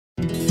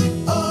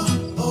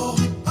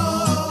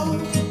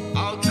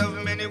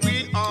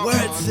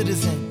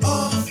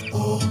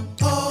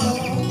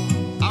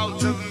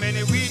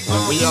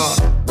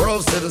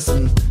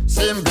citizen,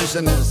 same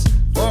vision is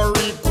for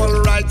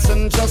equal rights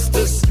and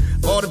justice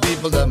for the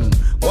people them.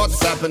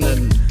 What's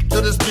happening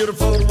to this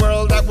beautiful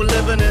world that we're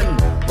living in?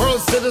 World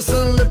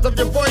citizen, lift up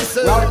your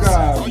voices.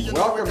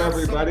 Welcome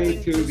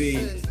everybody to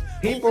the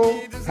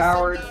People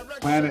Powered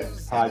Planet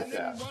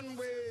podcast,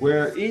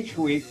 where each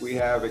week we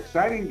have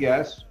exciting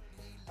guests,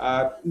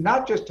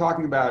 not just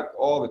talking about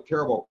all the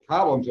terrible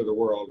problems of the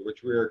world,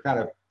 which we're kind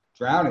of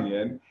drowning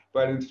in,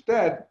 but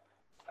instead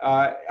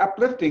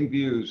uplifting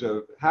views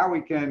of how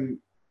we can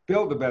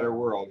build a better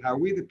world, how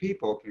we the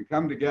people can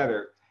come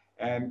together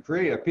and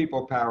create a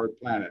people-powered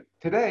planet.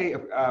 Today,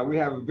 we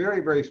have a very,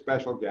 very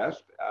special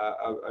guest,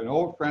 an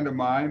old friend of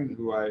mine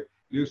who I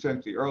knew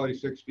since the early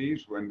 60s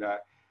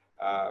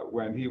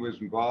when he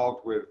was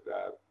involved with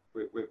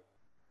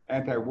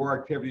anti-war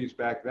activities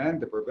back then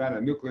to prevent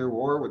a nuclear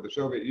war with the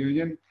Soviet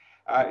Union.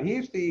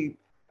 He's the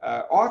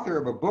author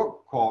of a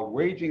book called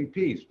Waging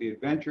Peace, The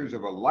Adventures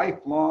of a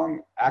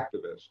Lifelong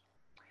Activist.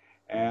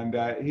 And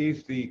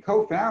he's the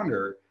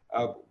co-founder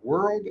of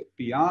World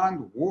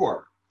Beyond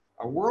War,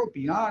 a world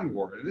beyond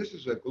war. And this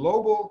is a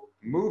global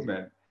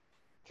movement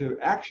to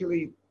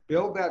actually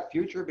build that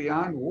future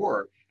beyond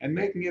war and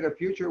making it a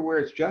future where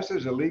it's just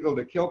as illegal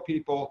to kill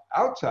people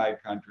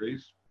outside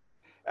countries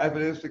as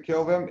it is to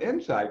kill them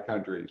inside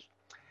countries.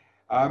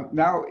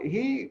 Now,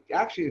 he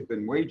actually has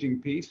been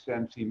waging peace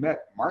since he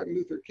met Martin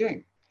Luther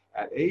King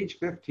at age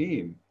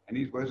 15. And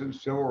he was in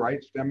civil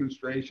rights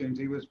demonstrations.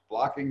 He was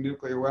blocking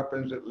nuclear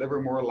weapons at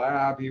Livermore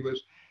Lab. He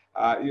was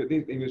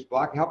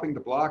helping to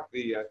block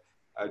the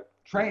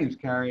trains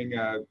carrying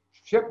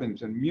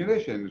shipments and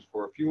munitions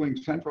for fueling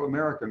Central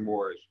American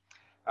wars.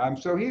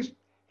 So he's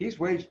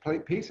waged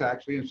peace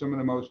actually in some of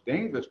the most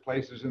dangerous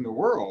places in the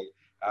world.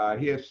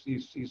 He's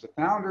the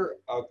founder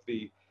of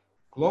the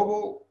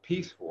Global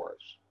Peace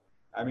Force.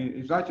 I mean,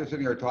 he's not just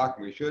sitting here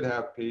talking, we should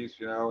have peace,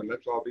 and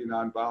let's all be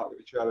nonviolent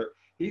with each other.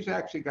 He's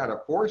actually got a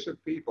force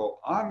of people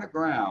on the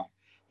ground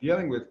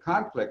dealing with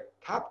top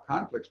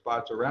conflict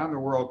spots around the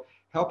world,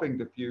 helping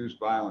diffuse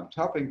violence,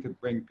 helping to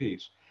bring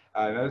peace.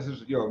 Now this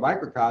is a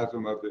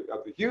microcosm of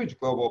the huge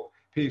global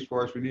peace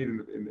force we need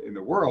in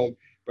the world,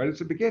 but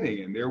it's a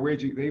beginning, and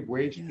they've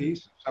waged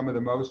peace in some of the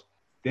most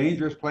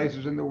dangerous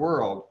places in the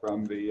world,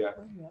 from the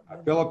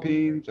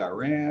Philippines,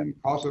 Iran,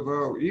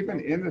 Kosovo, even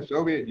in the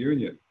Soviet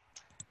Union.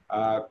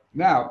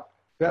 Now,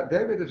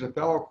 David is a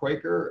fellow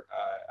Quaker.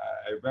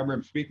 I remember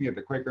him speaking at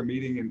the Quaker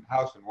meeting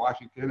house in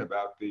Washington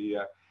about the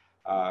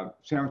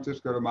San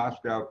Francisco to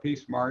Moscow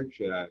Peace March,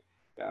 an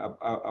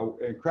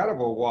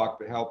incredible walk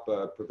to help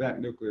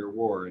prevent nuclear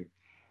war.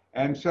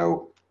 And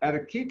so at a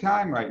key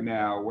time right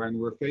now, when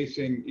we're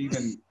facing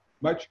even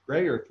much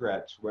greater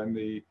threats, when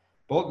the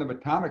Bulletin of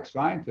Atomic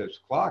Scientists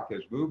clock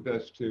has moved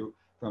us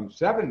from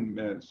 7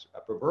 minutes,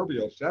 a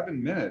proverbial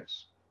 7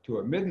 minutes, to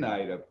a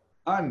midnight of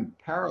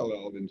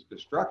unparalleled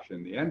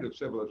destruction, the end of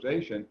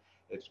civilization,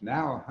 it's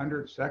now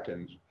 100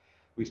 seconds.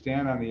 We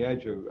stand on the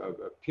edge of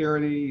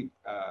tyranny.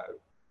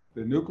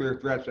 The nuclear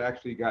threat's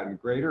actually gotten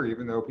greater,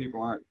 even though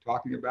people aren't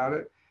talking about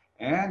it.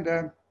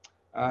 And,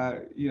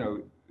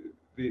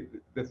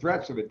 the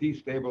threats of a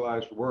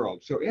destabilized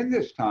world. So in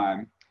this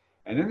time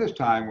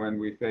when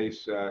we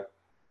face,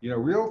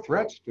 real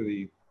threats to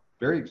the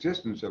very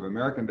existence of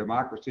American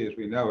democracy as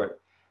we know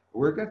it,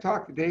 we're going to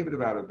talk to David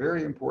about a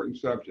very important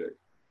subject.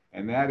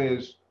 And that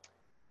is,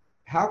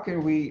 how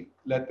can we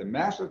let the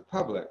massive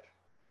public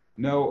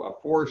know a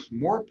force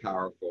more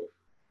powerful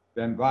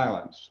than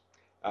violence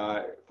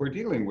for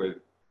dealing with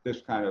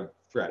this kind of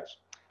threats?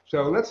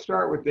 So let's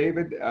start with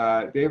David.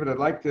 David, I'd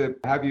like to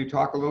have you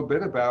talk a little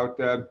bit about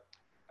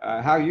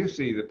how you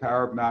see the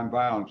power of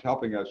nonviolence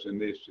helping us in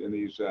these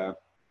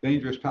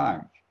dangerous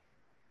times.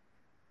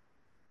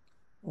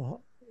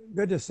 Well,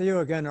 good to see you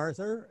again,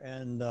 Arthur,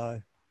 and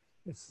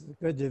it's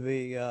good to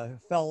be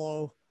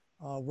fellow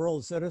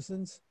world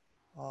citizens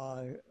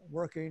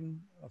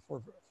working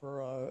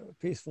for a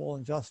peaceful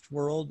and just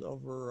world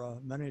over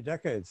many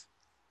decades.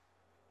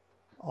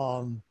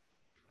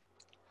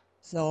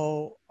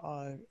 So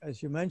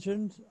as you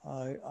mentioned,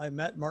 I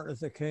met Martin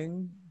Luther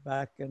King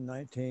back in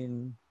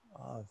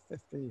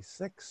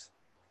 1956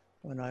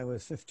 when I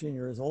was 15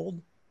 years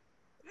old,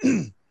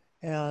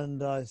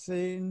 and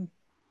seeing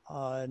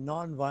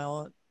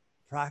nonviolence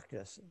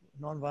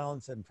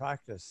in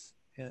practice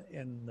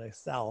in the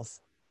South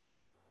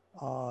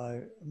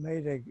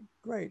made a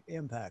great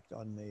impact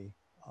on me.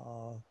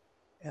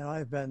 And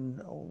I've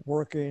been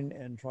working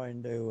and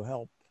trying to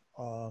help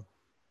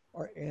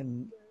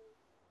in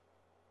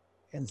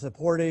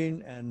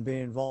supporting and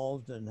being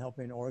involved in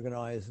helping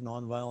organize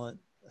nonviolent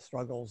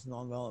struggles,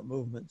 nonviolent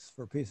movements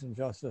for peace and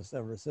justice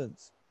ever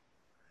since.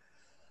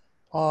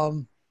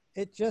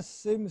 It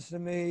just seems to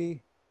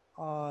me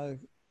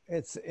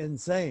it's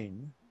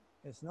insane.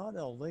 It's not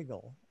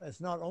illegal. It's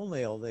not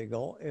only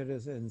illegal, it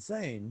is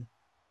insane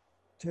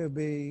to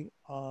be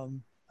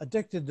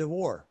addicted to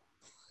war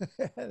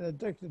and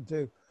addicted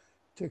to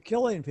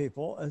killing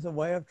people as a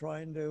way of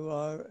trying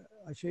to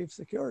achieve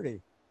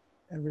security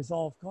and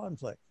resolve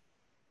conflict.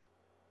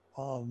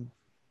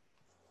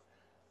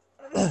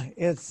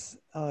 It's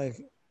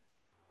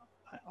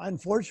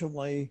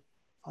unfortunately,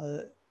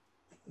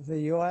 the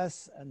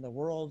U.S. and the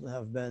world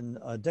have been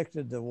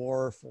addicted to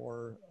war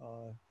for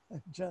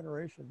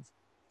generations,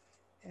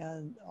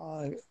 and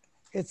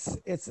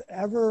it's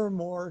ever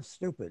more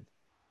stupid.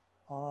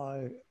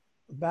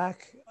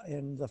 Back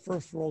in the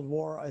First World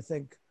War, I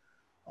think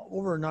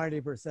over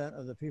 90%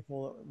 of the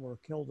people that were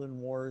killed in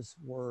wars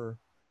were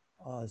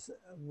the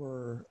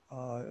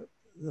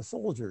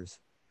soldiers.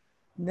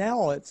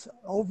 Now it's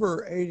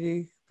over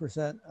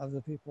 80% of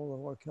the people that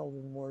were killed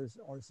in wars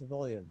are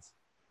civilians,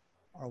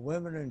 are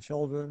women and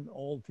children,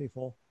 old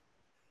people.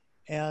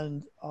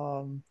 And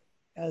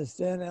as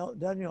Daniel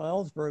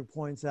Ellsberg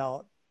points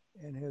out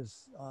in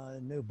his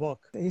new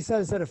book, he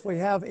says that if we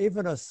have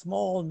even a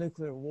small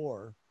nuclear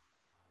war,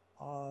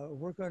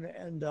 we're going to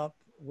end up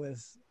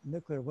with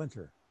nuclear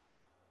winter.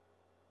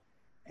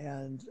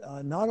 And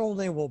not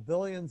only will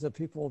billions of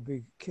people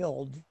be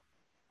killed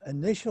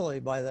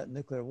initially by that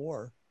nuclear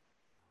war,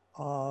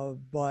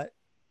 but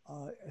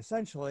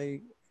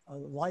essentially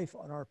life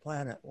on our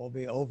planet will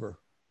be over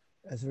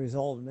as a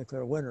result of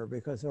nuclear winter,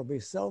 because there'll be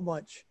so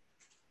much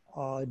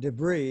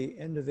debris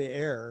into the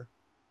air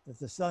that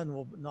the sun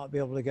will not be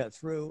able to get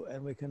through,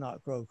 and we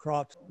cannot grow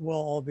crops. We'll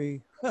all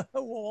be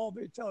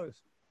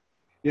toast.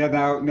 Yeah,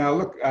 now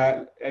look,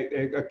 a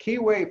key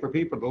way for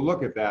people to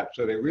look at that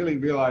so they really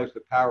realize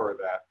the power of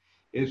that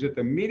is that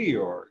the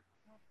meteor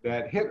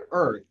that hit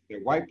Earth,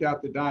 that wiped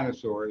out the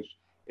dinosaurs,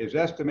 is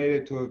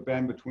estimated to have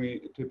been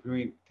between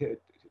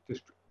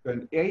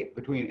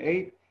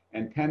 8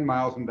 and 10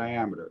 miles in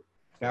diameter.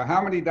 Now,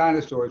 how many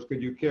dinosaurs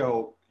could you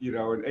kill, in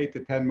an 8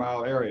 to 10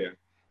 mile area?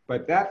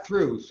 But that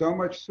threw so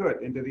much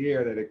soot into the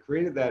air that it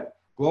created that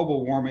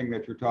global warming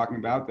that you're talking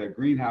about, that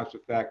greenhouse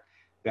effect,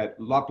 that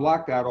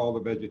blocked out all the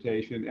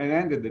vegetation and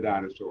ended the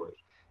dinosaurs.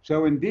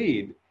 So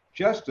indeed,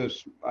 just a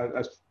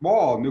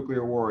small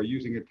nuclear war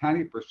using a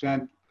tiny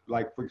percent,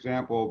 like for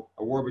example,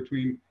 a war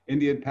between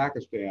India and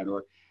Pakistan,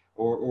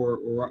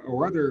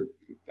 or other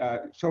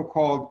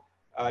so-called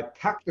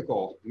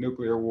tactical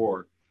nuclear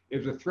war,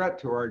 is a threat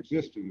to our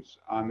existence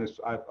on this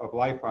of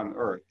life on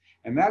Earth.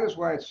 And that is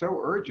why it's so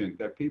urgent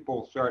that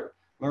people start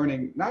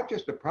learning not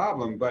just the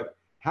problem, but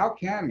how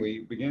can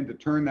we begin to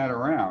turn that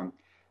around?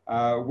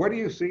 What do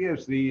you see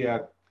as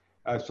the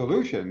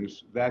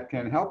solutions that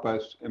can help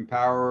us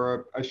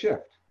empower a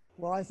shift?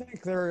 Well, I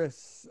think there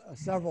is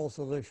several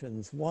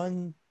solutions.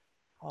 One,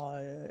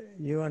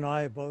 you and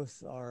I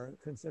both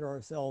consider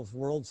ourselves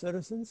world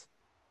citizens,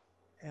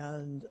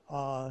 and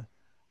I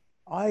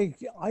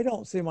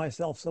don't see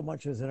myself so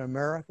much as an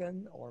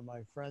American, or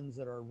my friends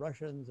that are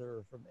Russians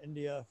or from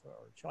India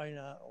or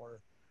China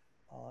or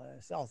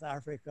South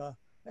Africa,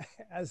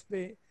 as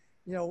being,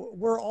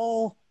 we're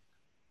all.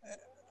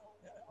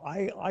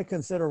 I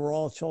consider we're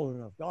all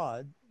children of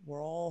God.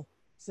 We're all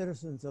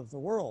citizens of the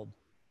world,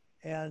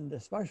 and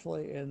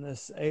especially in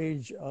this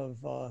age of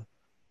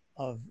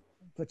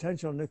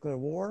potential nuclear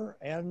war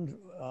and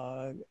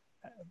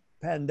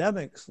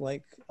pandemics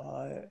like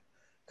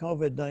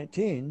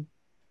COVID-19,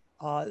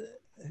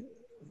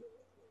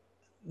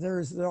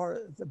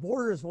 the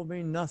borders will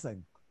mean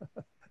nothing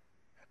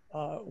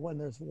when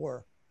there's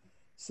war.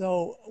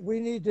 So we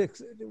need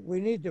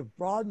to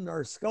broaden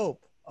our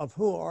scope of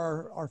who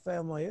our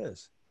family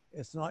is.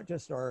 It's not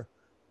just our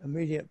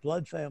immediate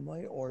blood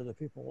family or the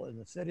people in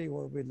the city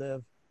where we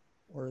live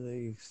or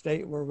the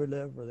state where we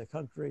live or the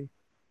country.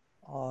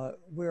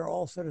 We're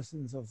all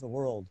citizens of the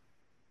world.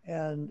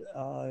 And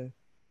I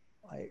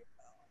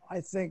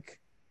think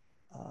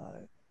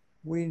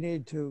we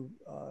need to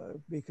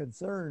be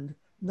concerned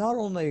not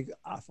only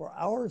for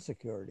our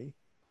security,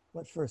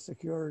 but for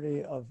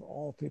security of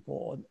all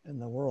people in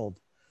the world.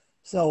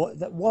 So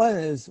that one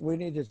is we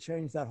need to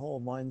change that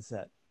whole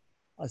mindset.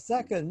 A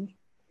second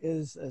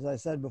is, as I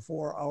said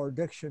before, our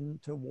addiction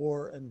to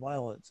war and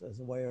violence as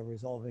a way of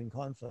resolving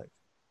conflict.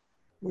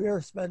 We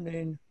are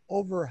spending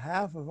over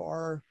half of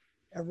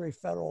every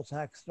federal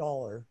tax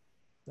dollar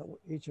that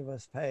each of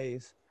us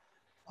pays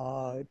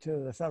to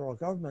the federal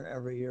government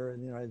every year in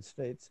the United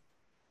States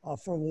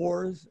for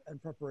wars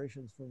and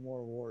preparations for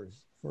more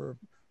wars, for,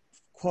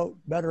 quote,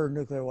 better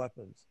nuclear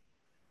weapons,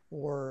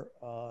 for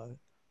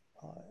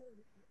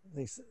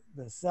the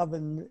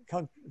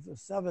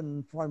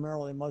seven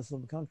primarily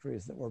Muslim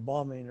countries that we're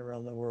bombing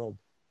around the world.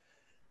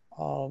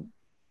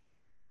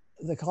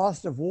 The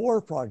Cost of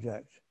War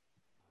Project,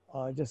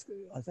 I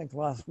think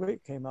last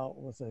week came out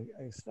with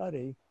a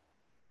study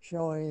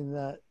showing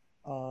that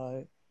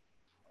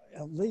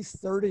at least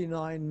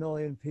 39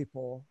 million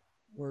people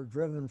were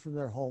driven from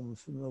their homes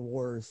from the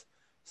wars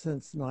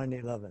since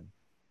 9/11.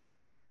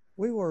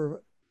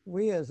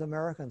 We as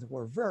Americans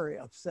were very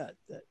upset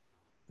that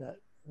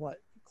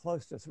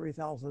close to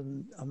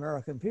 3,000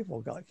 American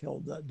people got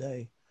killed that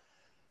day.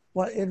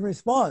 But in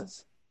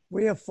response,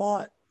 we have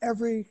fought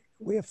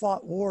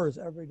wars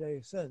every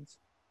day since,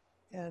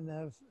 and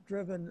have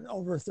driven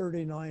over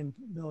 39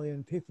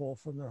 million people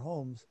from their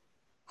homes.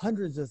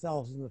 Hundreds of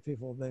thousands of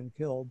people have been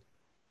killed,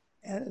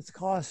 and it's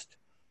cost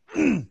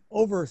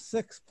over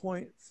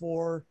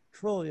 $6.4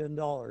 trillion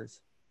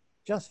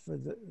just for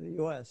the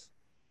US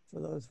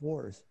for those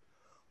wars.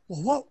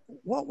 Well,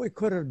 what we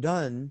could have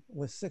done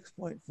with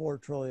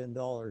 $6.4 trillion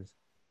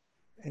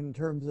in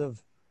terms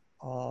of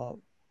uh,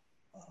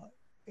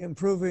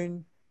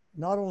 improving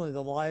not only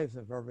the lives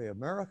of every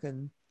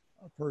American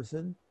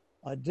person,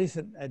 a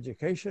decent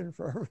education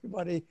for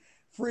everybody,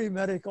 free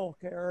medical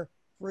care,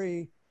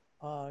 free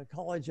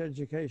college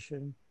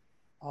education,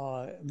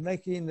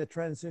 making the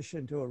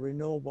transition to a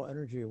renewable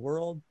energy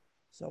world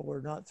so we're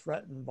not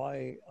threatened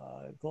by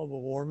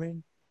global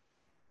warming.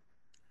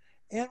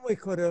 And we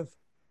could have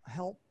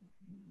helped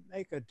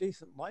make a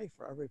decent life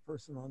for every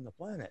person on the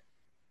planet.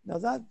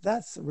 Now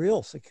that's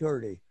real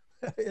security.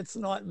 It's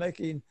not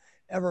making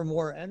ever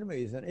more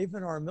enemies. And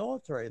even our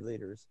military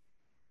leaders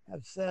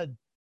have said,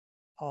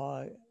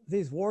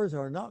 these wars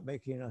are not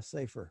making us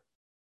safer.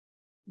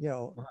 You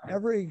know,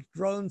 every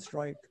drone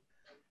strike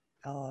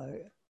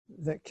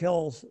that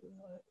kills,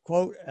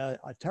 quote,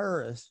 a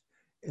terrorist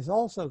is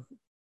also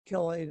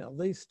killing at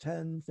least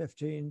 10,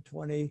 15,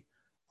 20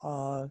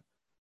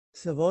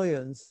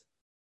 civilians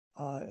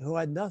who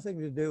had nothing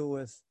to do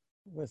with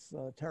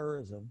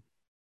terrorism.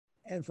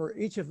 And for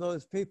each of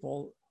those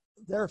people,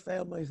 their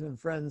families and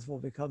friends will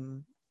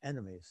become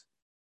enemies.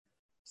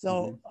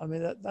 So, I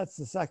mean, that's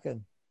the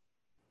second.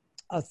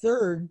 A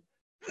third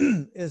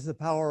is the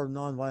power of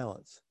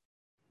nonviolence.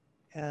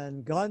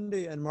 And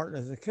Gandhi and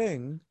Martin Luther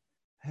King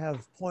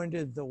have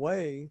pointed the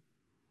way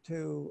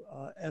to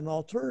an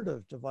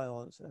alternative to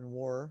violence and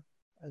war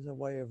as a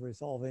way of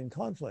resolving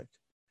conflict.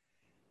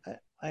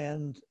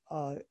 And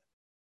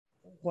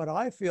what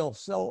I feel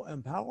so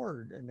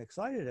empowered and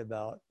excited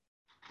about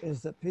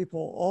is that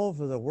people all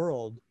over the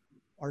world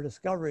are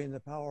discovering the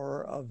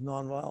power of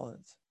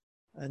nonviolence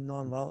and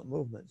nonviolent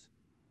movements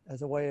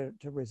as a way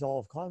to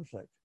resolve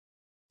conflict.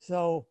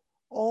 So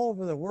all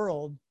over the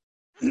world,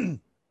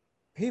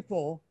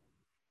 people,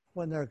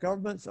 when their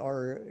governments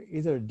are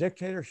either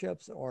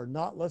dictatorships or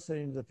not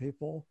listening to the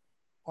people,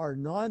 are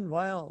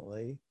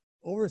nonviolently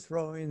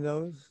overthrowing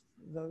those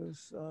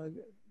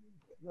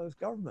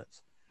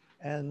governments.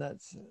 And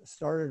that's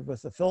started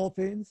with the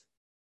Philippines.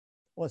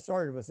 Well, it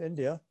started with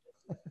India,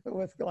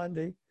 with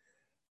Gandhi,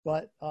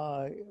 but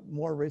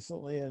more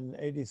recently in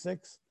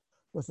 '86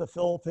 with the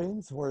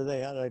Philippines, where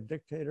they had a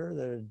dictator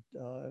that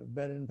had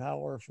been in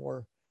power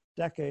for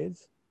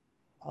decades,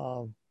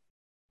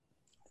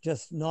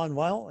 just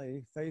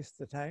non-violently faced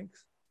the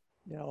tanks,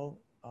 you know,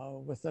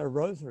 with their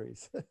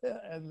rosaries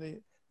and the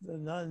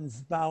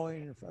nuns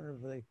bowing in front of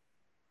the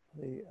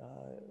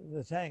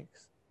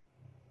tanks.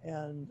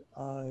 And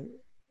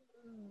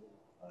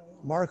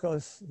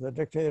Marcos, the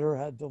dictator,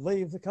 had to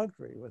leave the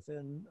country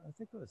within, I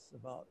think it was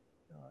about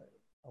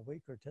a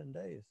week or 10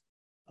 days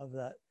of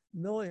that.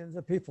 Millions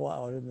of people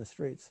out in the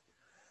streets.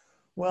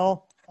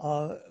 Well,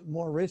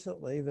 more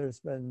recently, there's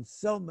been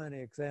so many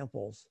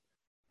examples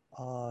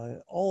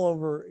all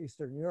over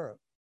Eastern Europe.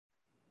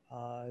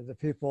 The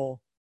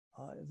people,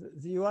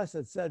 the U.S.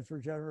 had said for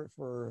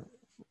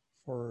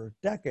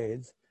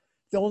decades,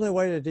 the only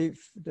way to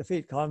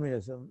defeat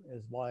communism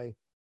is by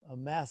a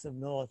massive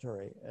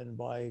military and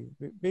by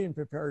being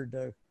prepared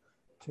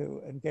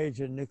to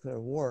engage in nuclear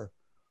war.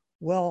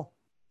 Well,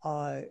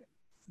 the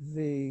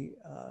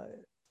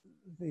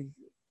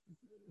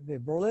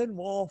Berlin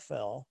Wall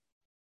fell,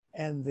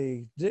 and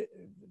the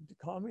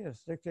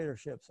communist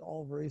dictatorships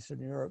all over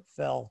Eastern Europe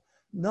fell,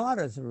 not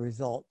as a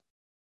result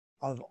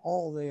of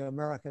all the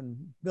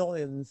American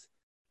billions,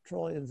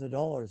 trillions of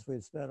dollars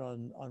we'd spent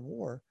on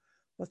war,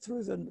 but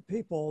through the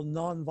people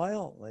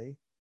non-violently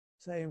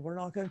saying, we're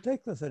not going to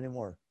take this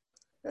anymore.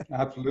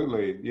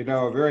 Absolutely. You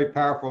know, a very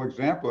powerful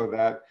example of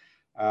that,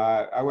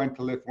 I went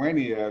to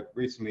Lithuania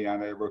recently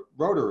on a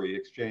Rotary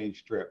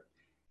exchange trip,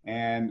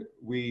 and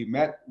we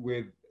met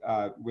with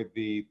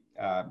the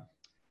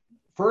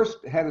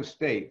first head of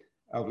state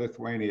of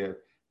Lithuania,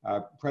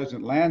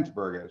 President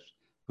Landsbergis,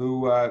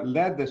 who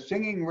led the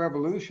singing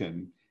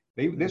revolution.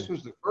 This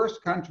was the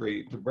first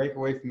country to break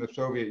away from the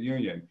Soviet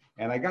Union.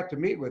 And I got to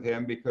meet with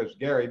him because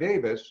Gary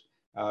Davis,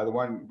 the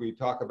one we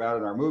talk about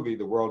in our movie,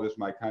 The World is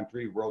My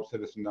Country, World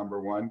Citizen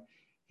 #1,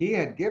 he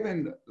had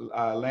given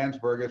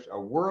Landsbergis a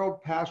world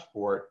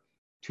passport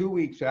 2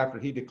 weeks after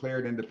he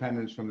declared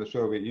independence from the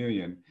Soviet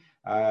Union.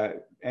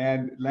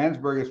 And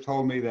Landsbergis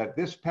told me that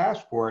this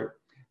passport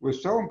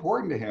was so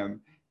important to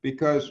him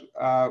because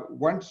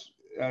once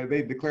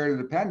they declared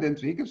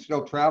independence, he could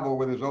still travel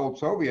with his old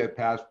Soviet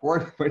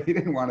passport, but he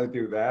didn't want to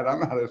do that.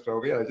 I'm not a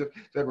Soviet. I just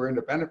said we're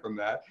independent from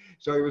that.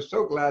 So he was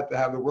so glad to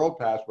have the world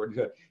passport.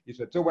 He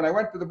said, so when I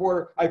went to the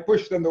border, I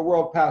pushed them the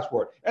world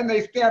passport and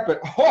they stamp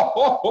it.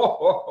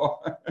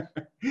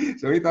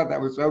 So he thought that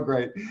was so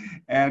great.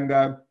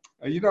 And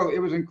you know, it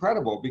was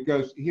incredible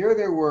because here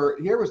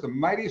was the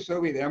mighty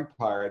Soviet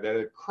empire that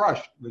had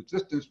crushed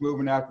resistance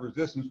movement after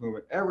resistance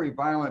movement. Every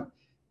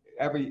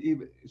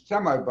even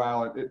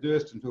semi-violent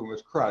resistance movement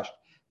was crushed.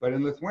 But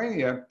in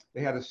Lithuania,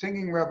 they had a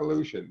singing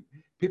revolution.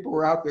 People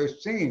were out there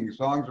singing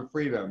songs of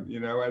freedom, you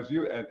know, as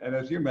you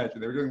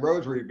mentioned, they were doing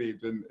rosary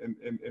beads in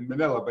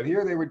Manila, but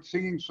here they were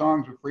singing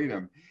songs of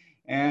freedom.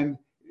 And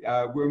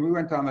when we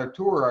went on our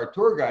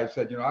tour guide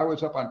said, I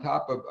was up on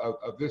top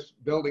of this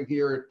building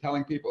here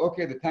telling people,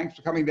 okay, the tanks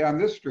are coming down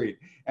this street.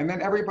 And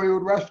then everybody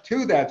would rush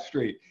to that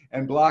street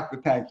and block the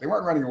tanks. They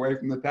weren't running away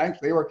from the tanks.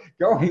 They were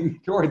going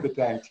toward the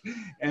tanks.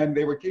 And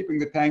they were keeping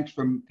the tanks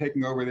from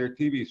taking over their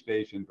TV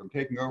station, from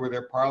taking over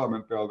their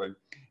parliament building.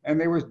 And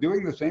they were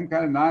doing the same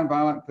kind of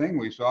nonviolent thing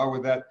we saw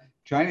with that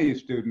Chinese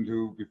student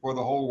who, before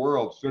the whole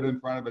world, stood in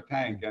front of a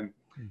tank. And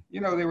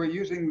they were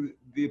using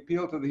the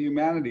appeal to the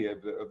humanity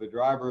of the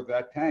driver of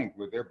that tank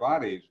with their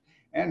bodies.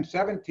 And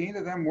 17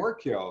 of them were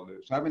killed.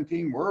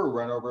 17 were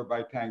run over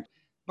by tanks.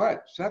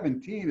 But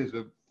 17 is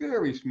a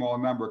very small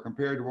number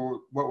compared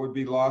to what would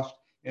be lost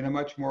in a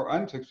much more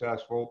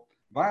unsuccessful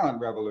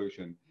violent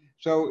revolution.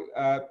 So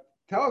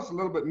tell us a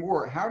little bit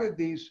more. How did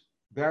these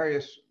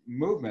various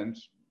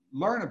movements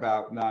learn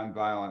about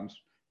nonviolence?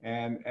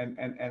 And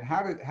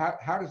how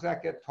does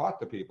that get taught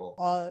to people?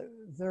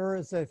 There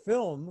is a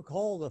film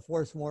called The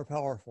Force More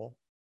Powerful,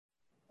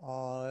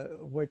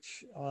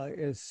 which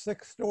is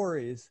 6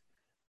 stories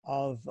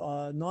of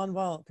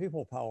nonviolent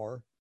people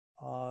power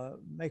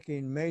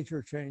making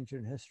major change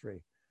in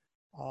history.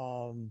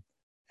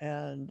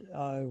 And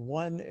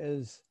one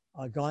is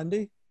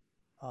Gandhi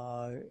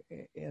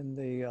in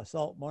the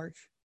Salt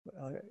March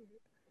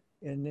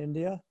in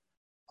India.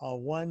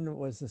 One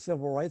was the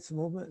Civil Rights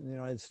Movement in the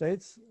United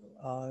States,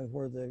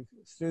 where the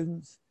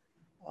students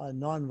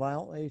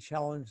nonviolently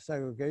challenged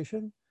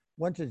segregation,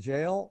 went to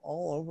jail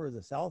all over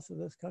the south of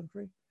this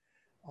country,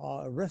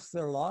 risked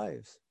their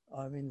lives.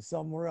 I mean,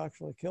 some were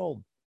actually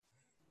killed.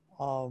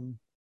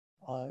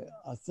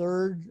 A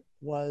third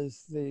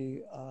was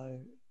the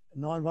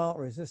nonviolent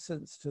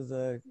resistance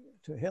to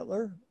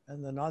Hitler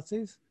and the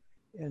Nazis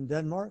in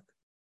Denmark,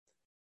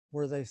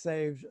 where they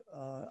saved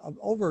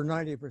over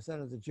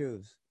 90% of the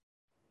Jews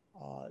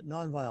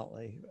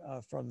nonviolently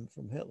from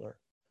Hitler.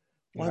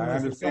 I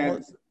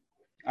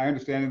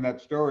understand in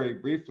that story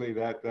briefly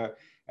that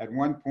at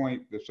one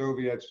point the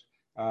Soviets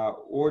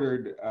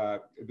ordered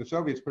the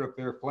Soviets put up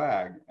their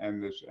flag,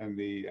 and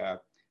the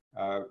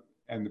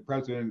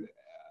president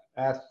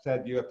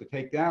said, you have to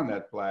take down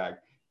that flag,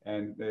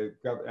 and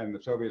the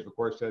Soviets of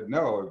course said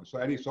no. So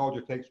any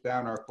soldier takes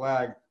down our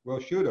flag,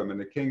 we'll shoot him. And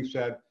the king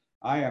said,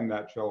 I am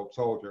that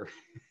soldier.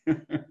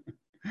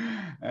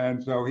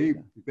 And so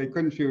they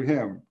couldn't shoot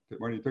him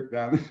when he took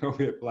down the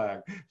Soviet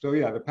flag. So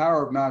yeah, the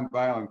power of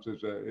nonviolence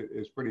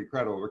is pretty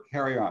incredible. But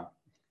carry on.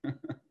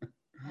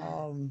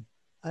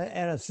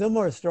 And a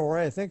similar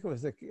story, I think it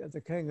was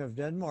the king of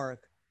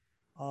Denmark,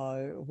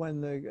 when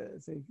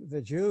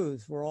the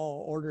Jews were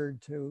all ordered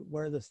to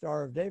wear the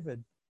Star of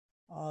David.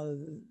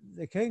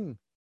 The king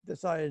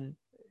decided,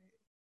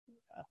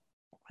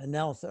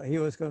 announced that he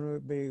was going to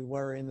be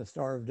wearing the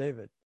Star of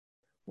David.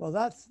 Well,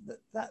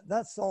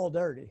 that's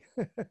solidarity.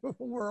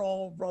 We're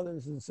all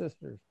brothers and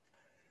sisters.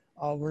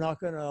 We're not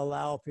going to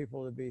allow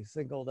people to be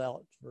singled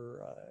out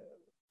for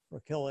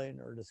killing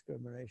or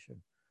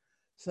discrimination.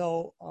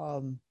 So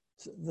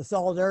the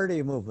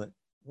solidarity movement,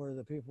 where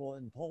the people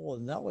in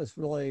Poland, that was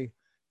really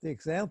the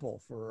example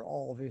for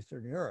all of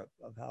Eastern Europe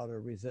of how to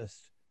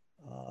resist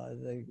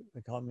the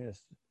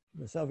communist,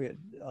 the Soviet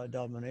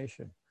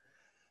domination.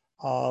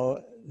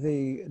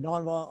 The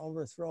nonviolent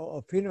overthrow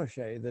of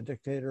Pinochet, the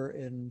dictator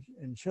in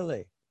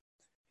Chile.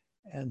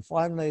 And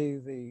finally,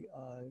 the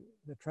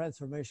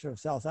transformation of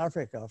South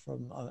Africa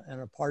from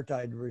an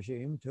apartheid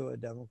regime to a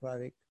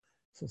democratic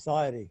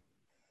society.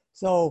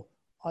 So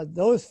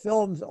those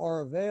films are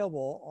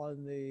available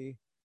on the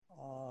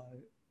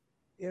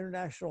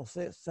International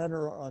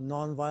Center on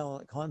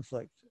Nonviolent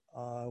Conflict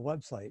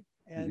website.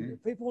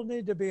 And people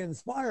need to be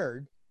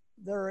inspired.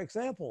 There are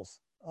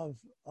examples of,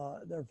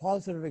 they're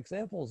positive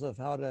examples of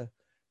how to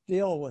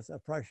deal with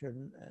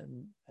oppression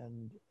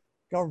and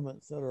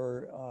governments that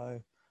are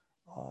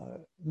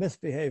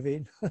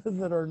misbehaving,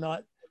 that are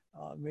not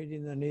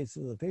meeting the needs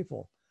of the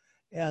people.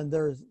 And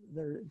there's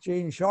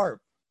Gene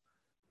Sharp,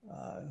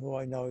 who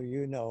I know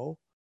you know,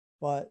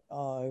 but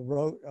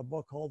wrote a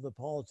book called The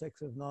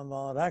Politics of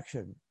Nonviolent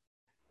Action,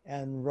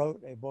 and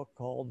wrote a book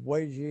called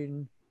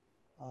Waging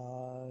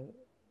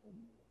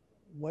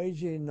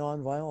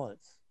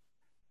Nonviolence,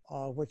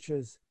 which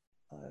is,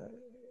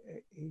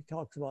 he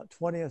talks about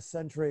 20th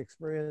century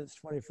experience,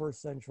 21st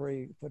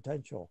century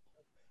potential.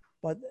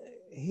 But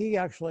he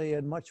actually,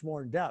 in much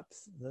more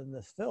depth than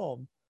this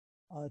film,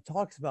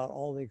 talks about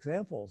all the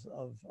examples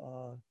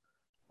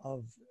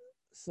of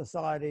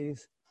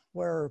societies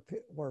where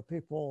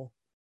people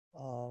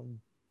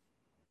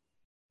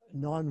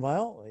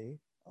nonviolently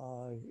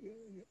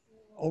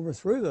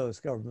overthrew those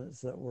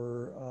governments that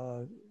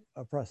were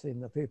oppressing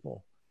the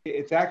people.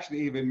 It's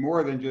actually even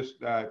more than just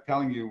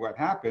telling you what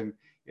happened.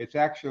 It's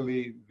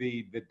actually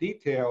the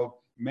detailed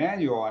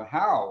manual on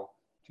how,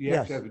 you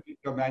have to have a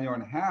detailed manual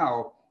on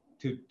how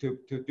to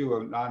do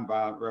a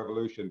nonviolent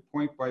revolution,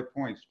 point by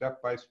point,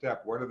 step by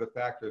step. What are the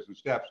factors and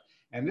steps?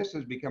 And this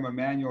has become a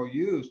manual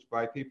used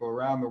by people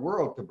around the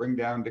world to bring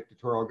down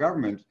dictatorial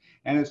governments.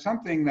 And it's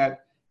something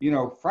that,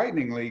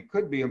 frighteningly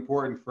could be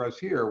important for us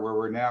here, where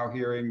we're now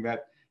hearing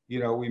that,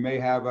 we may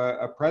have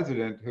a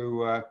president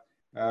who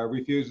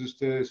refuses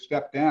to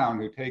step down,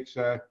 who takes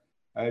a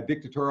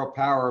dictatorial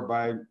power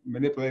by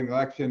manipulating the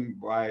election,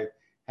 by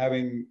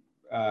having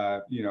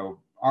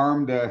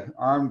armed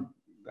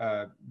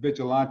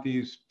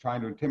vigilantes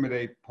trying to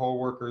intimidate poll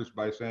workers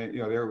by saying,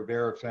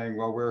 they're saying,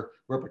 well, we're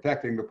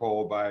protecting the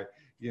poll by,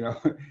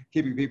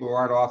 keeping people who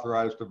aren't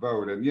authorized to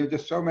vote, and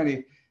just so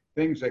many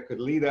things that could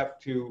lead up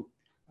to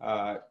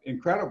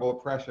incredible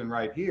oppression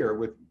right here,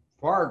 with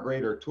far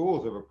greater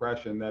tools of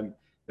oppression than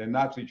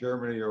Nazi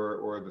Germany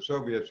or the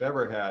Soviets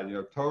ever had.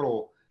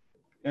 Total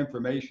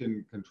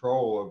information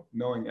control of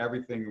knowing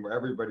everything, where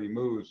everybody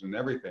moves and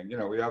everything.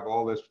 We have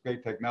all this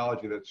great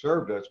technology that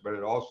served us, but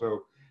it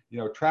also,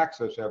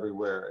 tracks us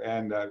everywhere,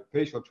 and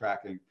facial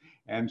tracking,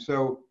 and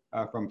so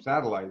from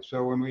satellites.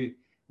 So when we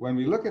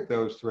look at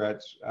those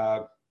threats,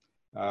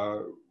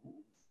 there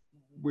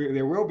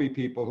will be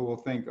people who will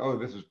think, oh,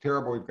 this is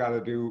terrible. We've got to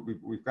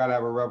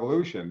have a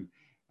revolution.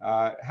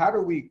 How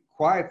do we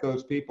quiet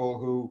those people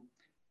who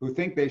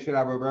think they should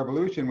have a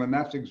revolution, when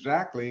that's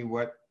exactly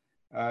what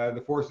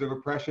the forces of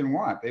oppression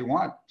want? They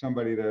want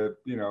somebody to,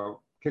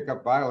 kick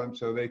up violence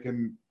so they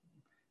can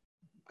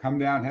come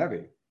down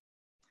heavy.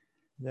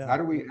 Yeah. How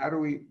do we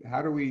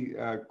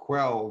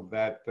quell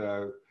that,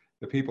 the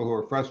people who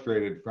are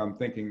frustrated from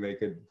thinking they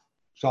could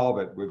solve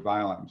it with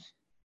violence?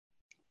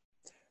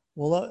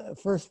 Well,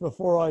 first,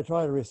 before I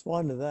try to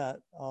respond to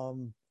that,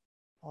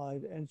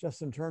 and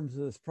just in terms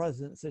of this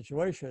present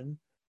situation,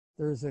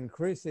 there's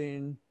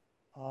increasing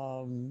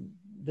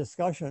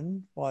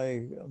discussion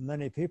by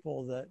many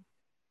people that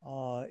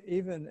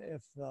even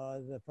if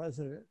the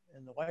president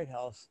in the White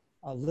House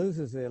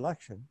loses the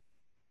election,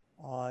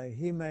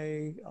 he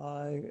may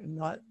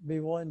not be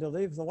willing to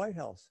leave the White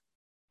House.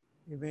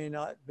 He may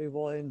not be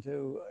willing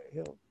to.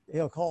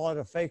 He'll call it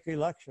a fake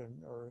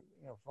election or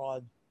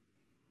fraud,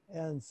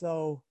 and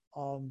so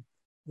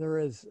there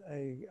is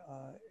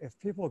if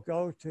people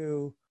go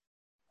to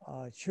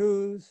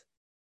choose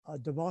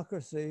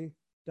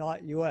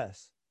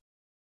democracy.us,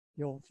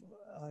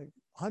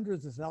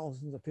 hundreds of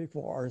thousands of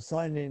people are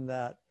signing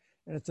that,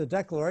 and it's a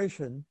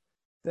declaration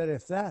that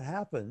if that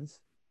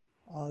happens,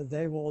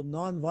 they will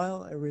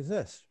nonviolently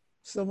resist,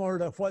 similar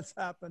to what's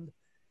happened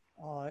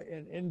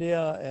in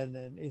India and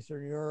in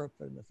Eastern Europe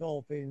and the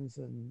Philippines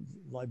and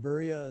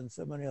Liberia and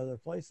so many other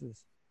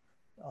places,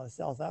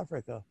 South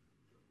Africa.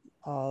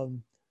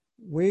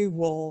 We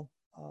will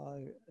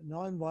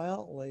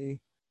nonviolently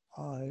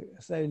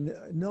say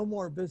no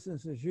more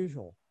business as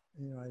usual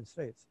in the United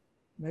States.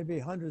 Maybe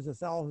hundreds of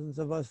thousands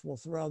of us will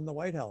surround the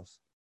White House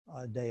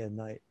day and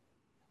night.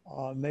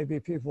 Maybe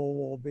people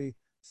will be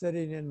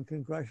sitting in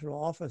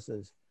congressional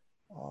offices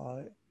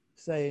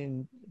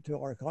saying to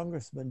our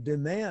congressmen,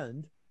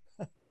 demand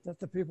that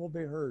the people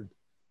be heard.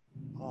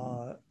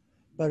 But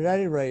at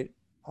any rate,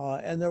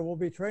 and there will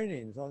be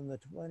trainings on the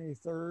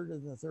 23rd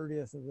and the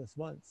 30th of this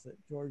month that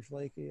George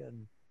Lakey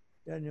and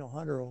Daniel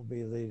Hunter will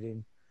be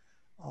leading.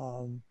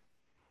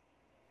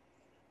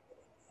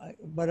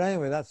 But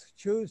anyway, that's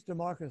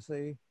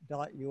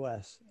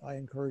choosedemocracy.us. I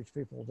encourage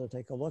people to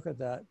take a look at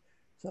that.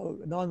 So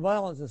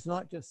nonviolence is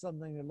not just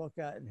something to look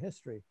at in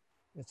history.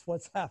 It's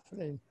what's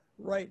happening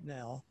right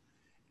now.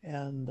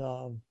 And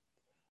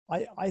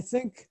I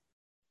think,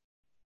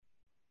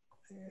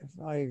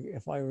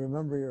 if I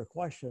remember your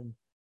question,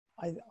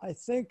 I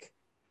think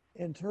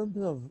in terms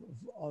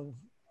of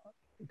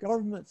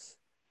governments,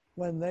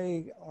 when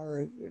they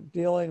are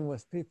dealing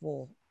with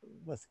people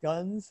with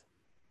guns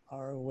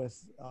or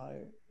with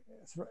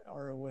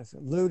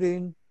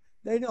looting,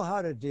 they know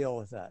how to deal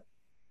with that.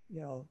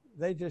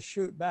 They just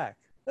shoot back.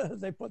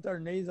 They put their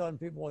knees on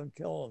people and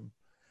kill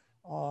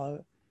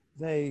them.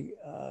 They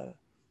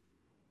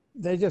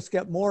just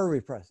get more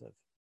repressive,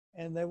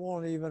 and they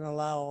won't even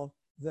allow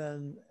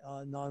then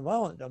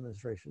nonviolent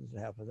demonstrations to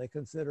happen. They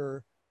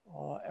consider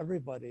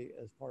everybody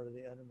as part of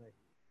the enemy.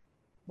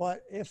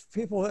 But if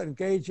people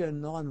engage in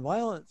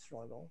nonviolent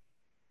struggle,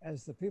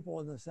 as the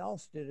people in the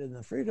South did in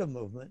the freedom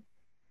movement,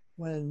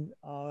 when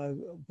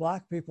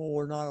Black people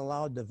were not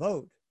allowed to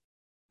vote,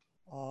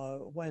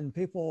 when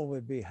people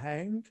would be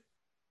hanged,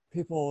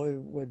 people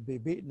would be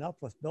beaten up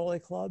with billy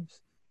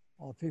clubs,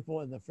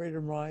 people in the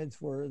freedom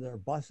rides where their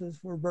buses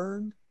were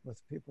burned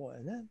with people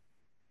in it.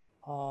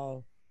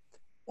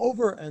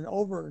 Over and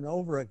over and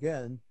over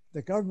again,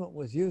 the government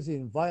was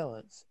using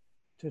violence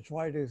to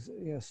try to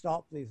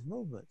stop these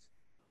movements.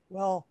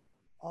 Well,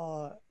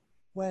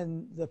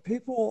 when the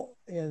people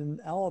in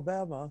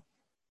Alabama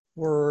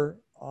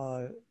the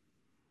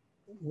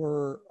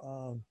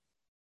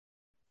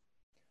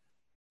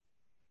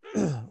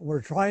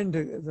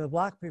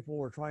Black people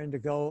were trying to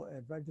go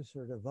and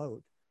register to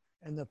vote,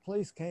 and the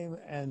police came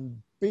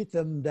and beat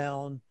them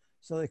down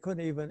so they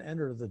couldn't even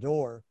enter the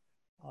door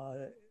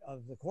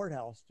of the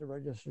courthouse to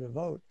register to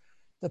vote.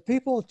 The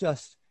people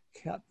just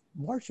kept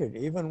marching,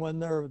 even when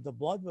the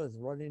blood was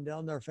running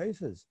down their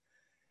faces.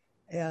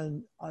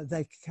 And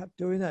they kept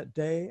doing that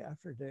day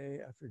after day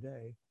after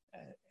day,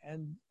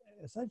 and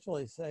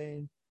essentially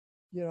saying,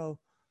 you're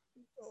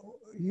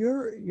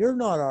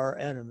not our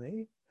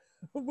enemy.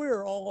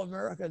 We're all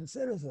American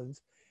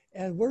citizens,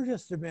 and we're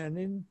just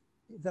demanding,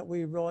 that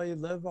we really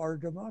live our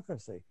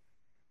democracy.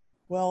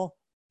 Well,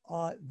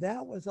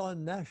 that was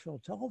on national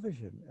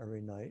television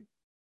every night.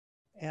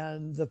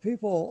 And the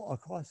people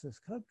across this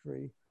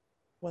country,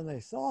 when they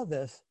saw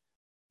this,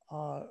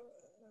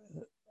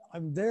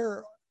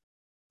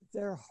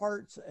 their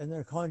hearts and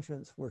their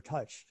conscience were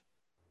touched.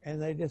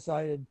 And they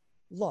decided,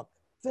 look,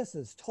 this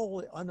is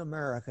totally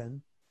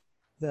un-American,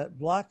 that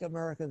Black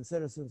American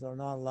citizens are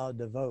not allowed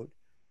to vote.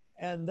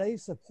 And they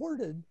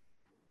supported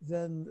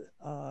then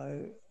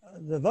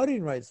the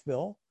voting rights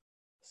bill.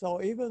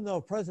 So even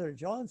though President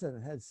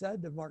Johnson had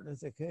said to Martin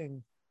Luther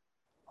King,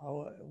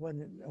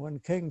 when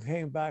King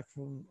came back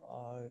from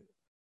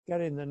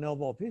getting the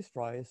Nobel Peace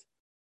Prize,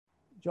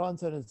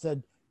 Johnson had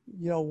said,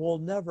 you know, we'll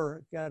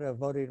never get a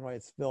voting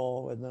rights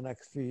bill in the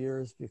next few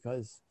years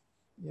because,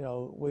 you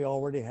know, we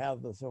already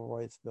have the civil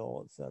rights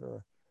bill, et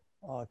cetera.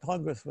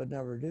 Congress would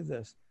never do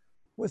this.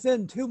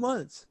 Within 2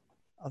 months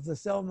of the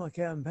Selma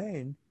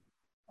campaign,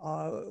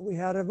 we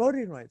had a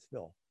voting rights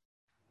bill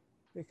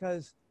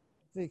because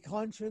the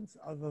conscience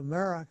of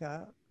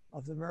America,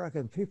 of the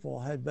American people,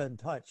 had been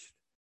touched.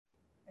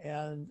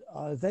 And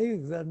they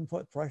then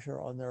put pressure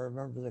on their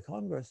members of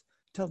Congress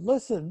to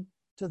listen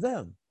to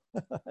them,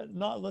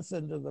 not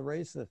listen to the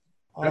racists.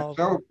 That's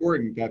so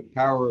important, that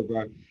power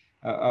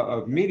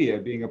of media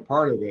being a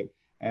part of it.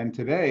 And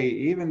today,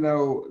 even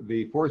though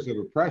the force of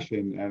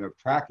oppression and of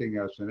tracking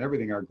us and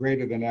everything are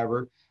greater than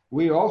ever,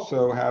 we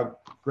also have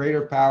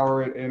greater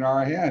power in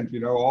our hands. You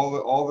know,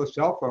 all the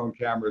cell phone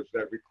cameras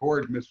that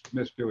record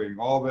misdoing,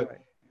 all the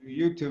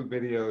YouTube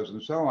videos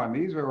and so on.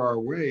 These are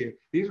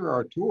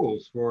our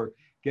tools for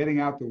getting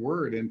out the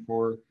word and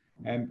for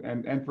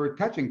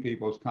touching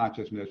people's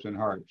consciousness and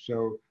hearts.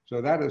 So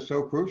that is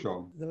so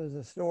crucial. There was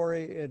a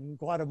story in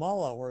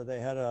Guatemala where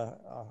they had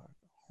a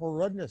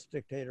horrendous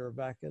dictator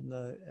back in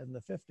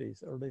the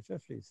 50s, early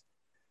 50s.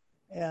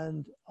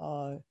 And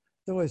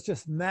there was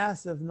just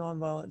massive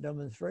nonviolent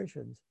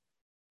demonstrations.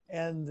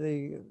 And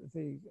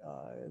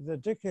the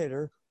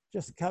dictator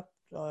just kept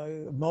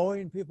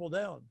mowing people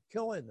down,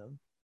 killing them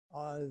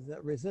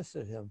that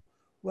resisted him.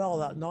 Well,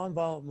 that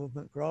nonviolent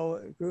movement grew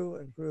and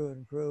grew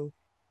and grew.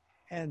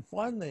 And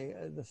finally,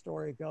 the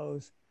story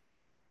goes,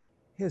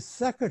 his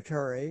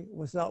secretary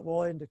was not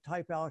willing to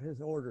type out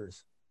his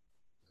orders.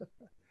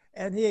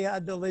 And he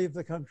had to leave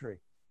the country.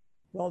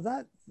 Well,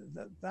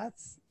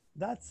 that's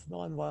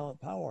nonviolent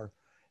power.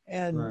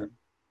 And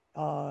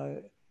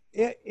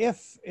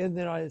if in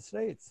the United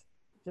States,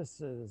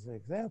 just as an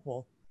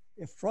example,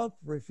 if Trump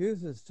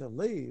refuses to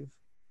leave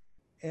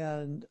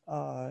and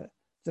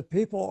the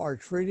people are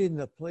treating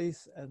the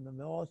police and the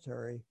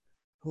military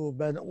who have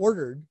been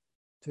ordered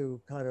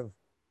to kind of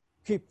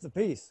keep the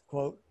peace,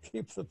 quote,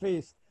 keep the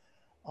peace.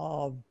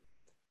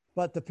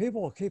 But the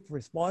people keep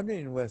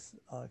responding with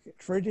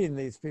treating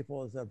these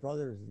people as their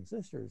brothers and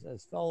sisters,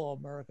 as fellow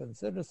American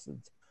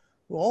citizens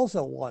who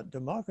also want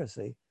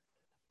democracy.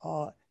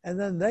 And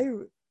then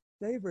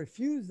they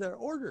refuse their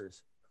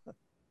orders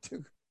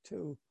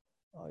to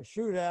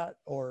shoot at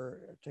or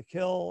to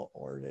kill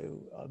or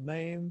to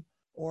maim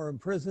or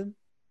imprison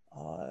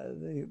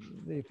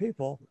the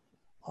people.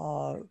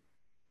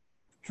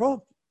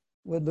 Trump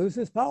would lose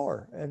his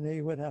power and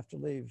he would have to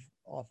leave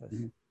office.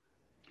 Mm-hmm.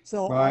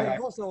 So I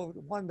also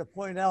wanted to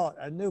point out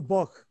a new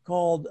book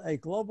called A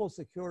Global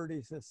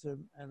Security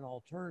System, an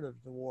Alternative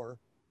to War.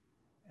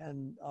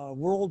 And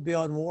World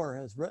Beyond War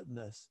has written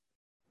this.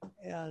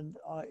 And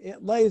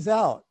it lays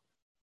out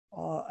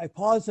a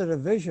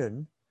positive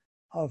vision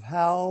of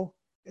how,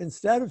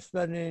 instead of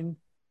spending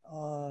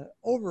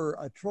over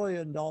 $1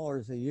 trillion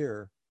a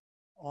year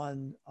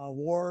on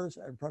wars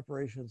and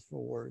preparations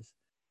for wars,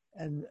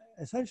 and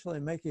essentially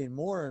making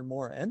more and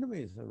more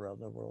enemies around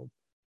the world,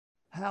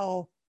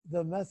 how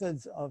the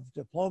methods of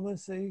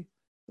diplomacy,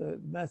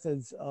 the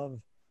methods of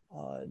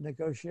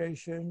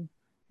negotiation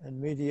and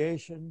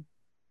mediation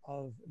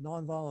of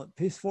nonviolent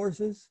peace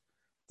forces,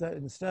 that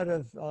instead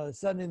of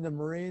sending the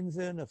Marines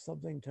in if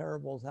something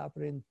terrible is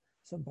happening in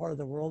some part of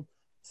the world,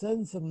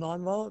 send some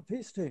nonviolent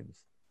peace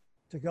teams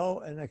to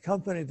go and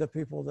accompany the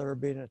people that are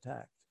being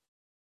attacked.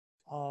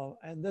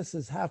 And this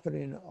is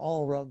happening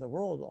all around the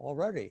world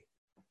already.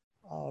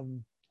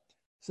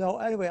 So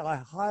anyway, I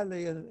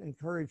highly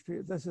encourage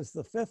people. This is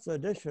the 5th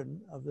edition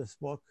of this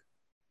book.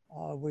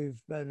 We've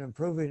been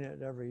improving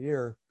it every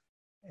year.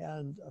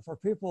 And for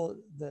people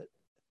that,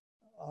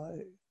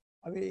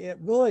 I mean, it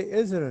really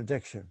is an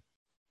addiction.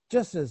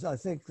 Just as I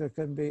think there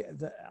can be,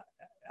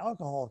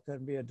 alcohol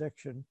can be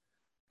addiction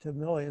to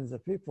millions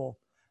of people.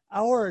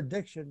 Our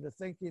addiction to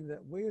thinking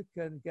that we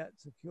can get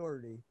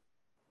security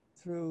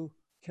through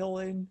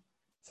killing,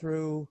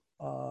 through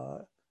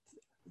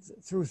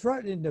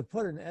threatening to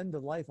put an end to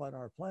life on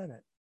our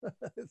planet,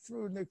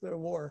 through nuclear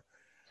war.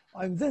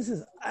 I mean, this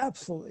is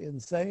absolutely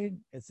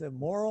insane. It's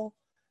immoral.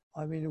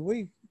 I mean,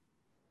 we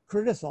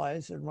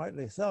criticize, and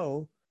rightly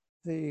so,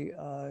 the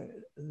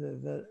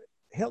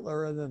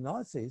Hitler and the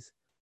Nazis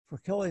for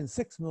killing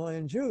 6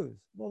 million Jews.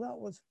 Well, that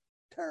was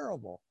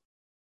terrible.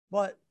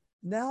 But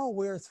now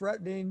we're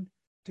threatening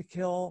to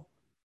kill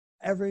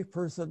every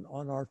person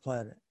on our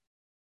planet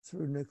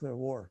through nuclear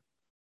war.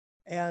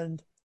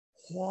 And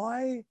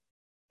why,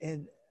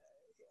 and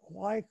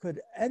why could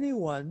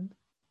anyone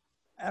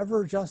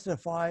ever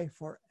justify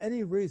for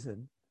any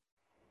reason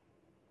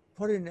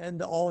putting an end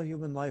to all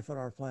human life on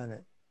our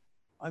planet?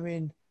 I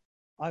mean,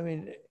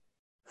 I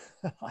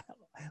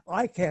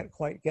can't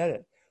quite get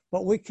it,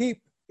 but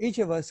each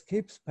of us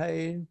keeps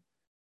paying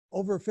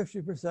over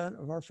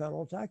 50% of our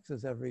federal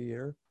taxes every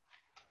year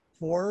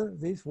for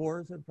these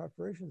wars and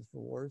preparations for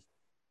wars,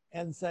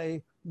 and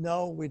say,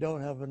 no, we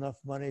don't have enough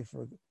money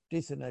for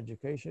decent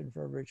education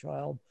for every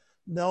child.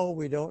 No,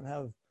 we don't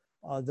have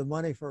the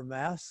money for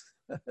masks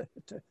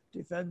to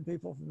defend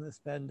people from this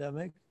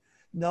pandemic.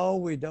 No,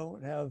 we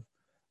don't have,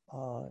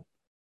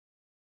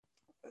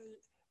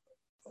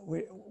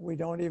 we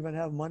don't even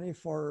have money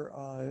for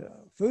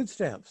food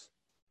stamps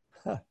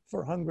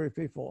for hungry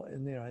people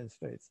in the United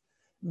States.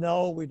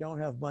 No, we don't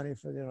have money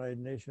for the United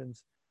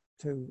Nations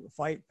to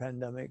fight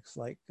pandemics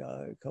like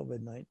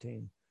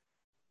COVID-19.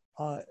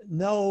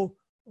 No,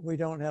 we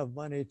don't have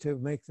money to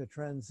make the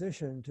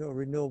transition to a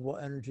renewable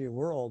energy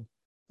world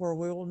where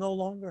we will no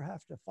longer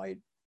have to fight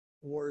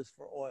wars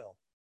for oil.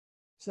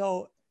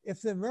 So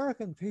if the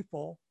American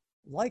people,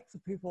 like the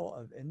people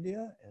of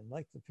India and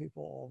like the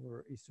people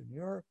over Eastern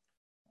Europe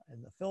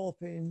and the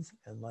Philippines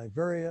and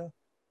Liberia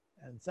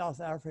and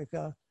South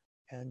Africa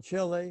and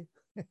Chile,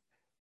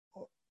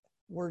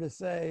 were to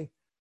say,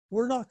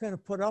 we're not going to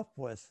put up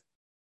with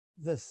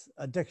this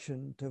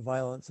addiction to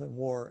violence and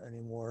war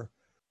anymore.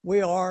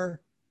 We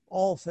are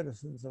all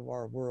citizens of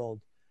our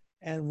world,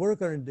 and we're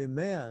going to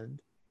demand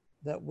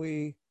that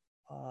we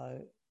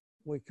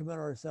commit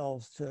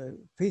ourselves to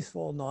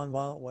peaceful,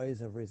 nonviolent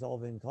ways of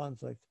resolving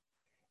conflict,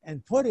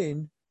 and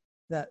putting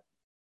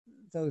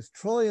those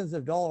trillions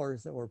of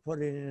dollars that we're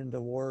putting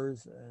into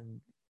wars and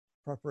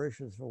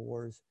preparations for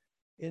wars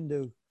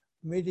into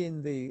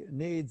meeting the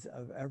needs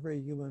of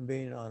every human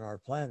being on our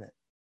planet,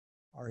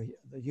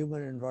 the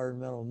human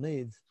environmental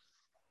needs.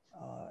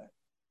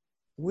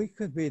 We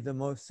could be the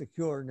most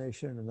secure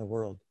nation in the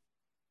world.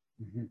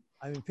 Mm-hmm.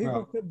 I mean,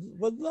 people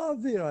would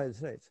love the United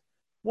States.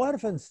 What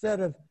if instead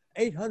of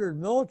 800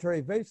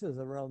 military bases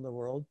around the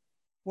world,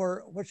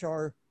 which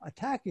are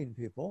attacking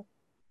people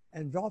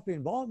and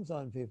dropping bombs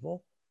on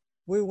people,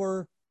 we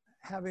were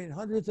having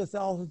hundreds of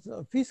thousands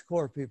of Peace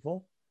Corps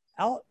people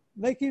out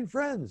making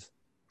friends?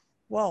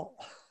 Well,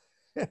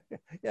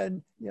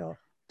 and,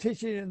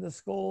 teaching in the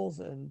schools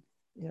and,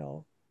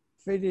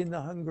 feeding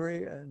the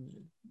hungry and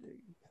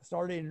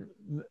starting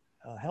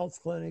health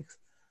clinics.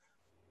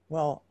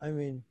 Well, I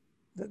mean,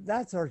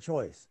 that's our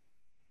choice.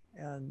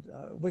 And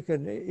we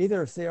can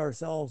either see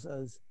ourselves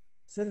as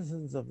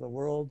citizens of the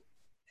world,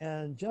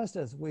 and just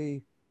as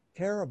we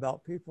care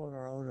about people in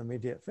our own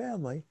immediate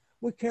family,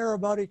 we care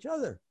about each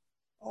other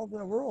all over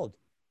the world.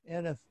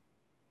 And if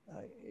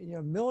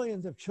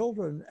millions of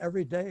children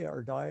every day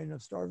are dying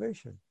of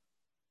starvation,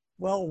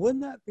 well,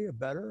 wouldn't that be a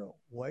better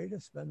way to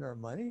spend our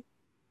money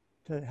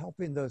to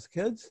helping those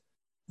kids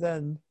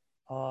than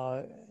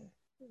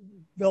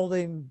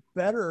building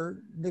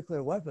better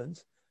nuclear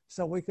weapons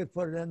so we could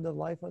put an end to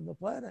life on the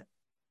planet?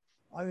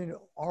 I mean,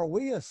 are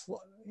we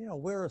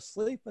we're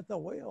asleep at the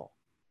wheel?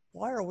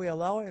 Why are we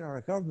allowing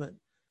our government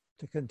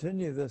to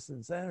continue this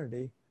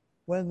insanity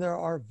when there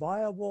are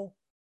viable,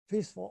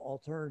 peaceful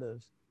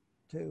alternatives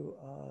to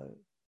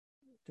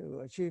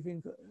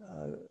achieving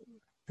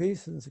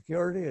peace and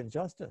security and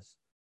justice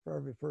for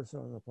every person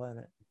on the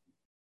planet?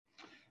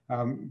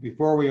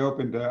 Before we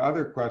open to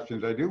other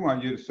questions, I do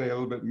want you to say a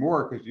little bit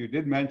more, because you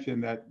did mention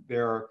that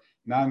there are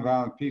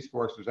nonviolent peace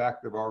forces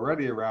active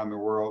already around the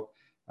world.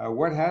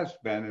 What has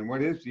been and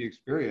what is the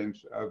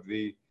experience of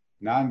the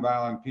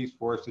nonviolent peace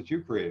force that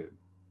you created?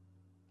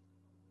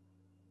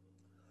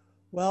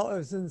 Well, it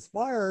was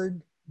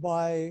inspired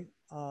by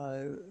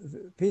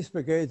Peace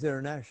Brigades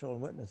International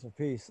and Witness of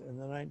Peace in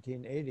the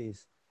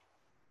 1980s,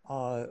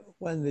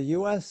 when the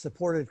U.S.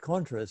 supported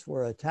Contras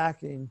were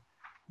attacking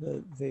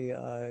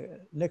the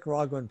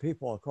Nicaraguan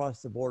people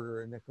across the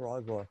border in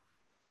Nicaragua,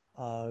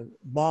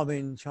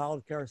 bombing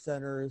child care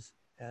centers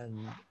and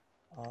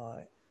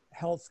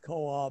health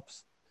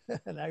co-ops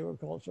and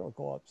agricultural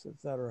co-ops,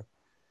 etc.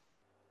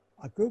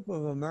 A group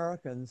of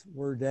Americans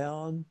were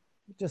down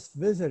just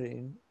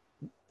visiting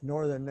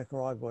northern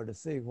Nicaragua to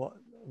see what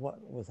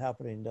was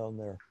happening down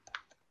there.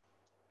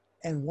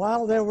 And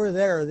while they were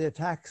there, the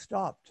attack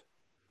stopped.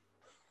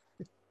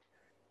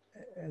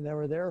 And they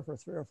were there for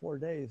 3 or 4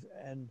 days.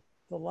 And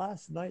the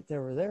last night they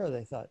were there,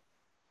 they thought,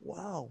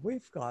 wow,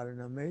 we've got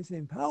an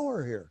amazing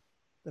power here.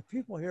 The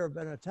people here have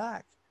been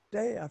attacked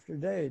day after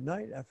day,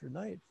 night after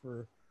night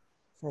for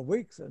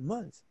weeks and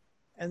months.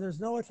 And there's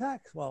no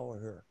attacks while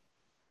we're here.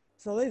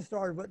 So they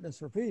started Witness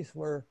for Peace,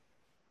 where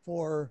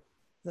for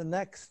the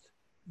next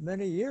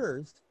many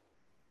years,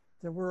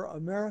 there were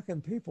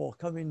American people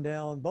coming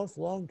down, both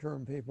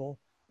long-term people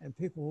and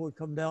people who would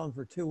come down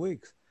for 2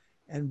 weeks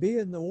and be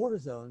in the war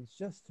zones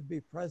just to be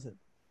present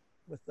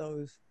with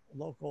those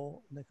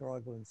local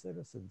Nicaraguan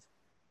citizens.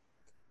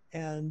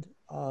 And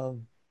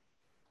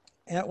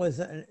it was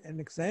an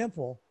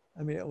example.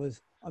 I mean, it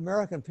was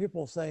American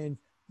people saying,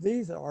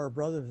 these are our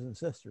brothers and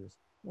sisters.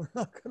 We're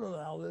not going to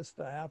allow this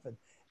to happen.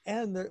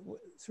 And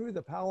through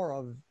the power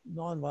of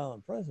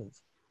nonviolent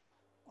presence,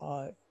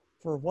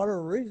 for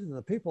whatever reason,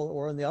 the people that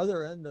were on the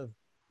other end of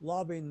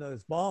lobbing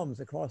those bombs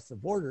across the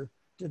border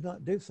did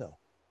not do so.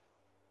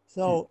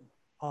 So,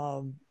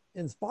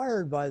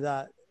 inspired by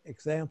that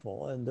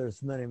example, and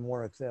there's many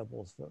more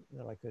examples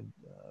that I could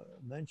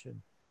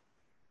mention,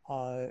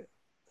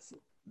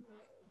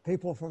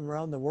 people from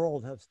around the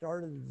world have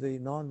started the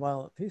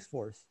Nonviolent Peace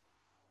Force,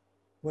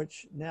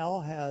 which now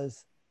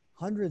has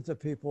hundreds of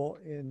people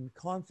in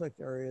conflict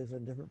areas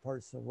in different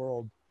parts of the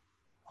world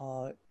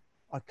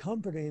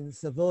accompanying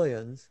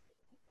civilians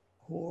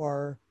who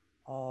are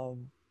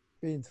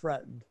being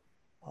threatened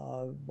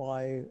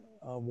by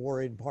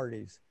warring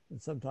parties.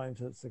 And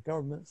sometimes it's the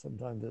government,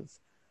 sometimes it's,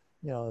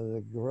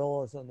 the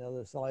guerrillas on the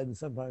other side, and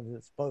sometimes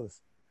it's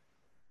both.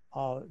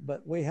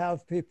 But we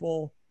have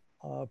people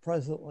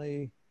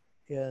presently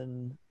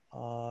in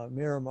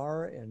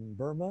Myanmar, in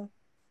Burma,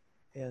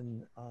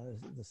 in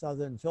the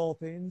southern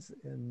Philippines,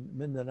 in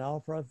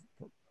Mindanao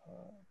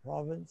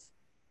province.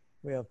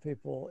 We have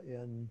people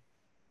in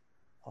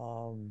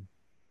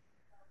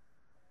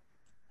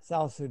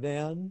South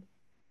Sudan.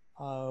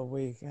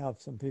 We have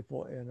some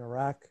people in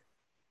Iraq,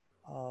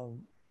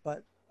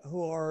 but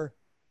who are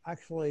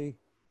actually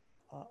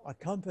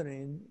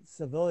accompanying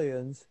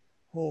civilians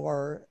who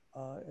are,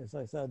 as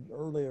I said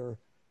earlier,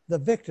 the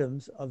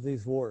victims of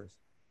these wars.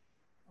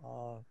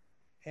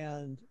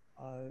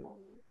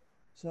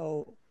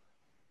 So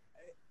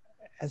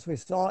as we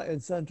saw in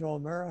Central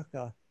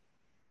America,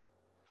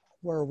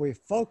 where we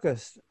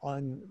focused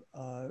on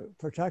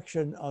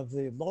protection of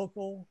the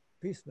local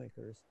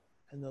peacemakers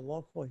and the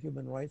local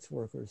human rights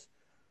workers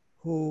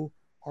who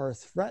are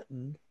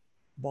threatened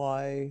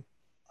by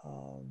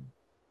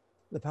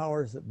the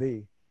powers that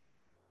be.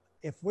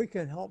 If we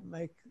can help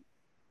make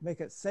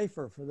it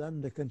safer for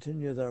them to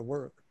continue their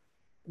work,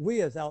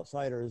 we as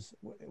outsiders,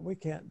 we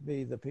can't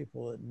be the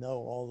people that know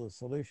all the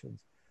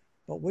solutions,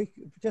 but we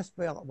just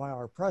by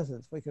our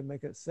presence, we can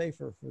make it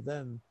safer for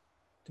them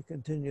to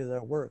continue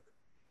their work.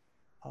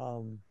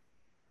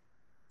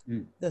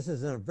 This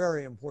is a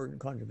very important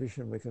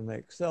contribution we can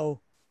make.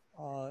 So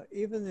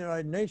even the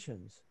United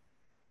Nations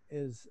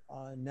is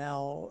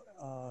now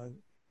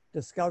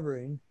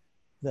discovering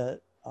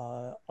that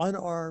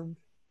unarmed,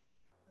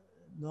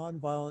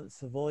 nonviolent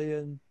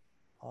civilian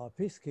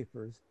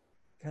peacekeepers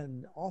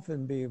can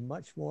often be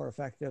much more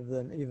effective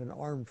than even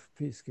armed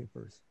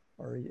peacekeepers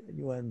or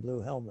UN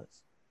Blue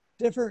Helmets.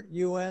 Different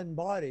UN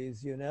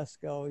bodies,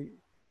 UNESCO,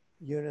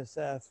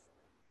 UNICEF,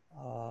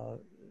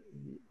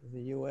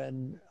 the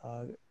UN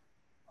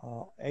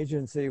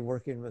agency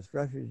working with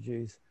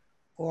refugees,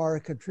 are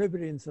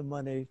contributing some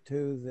money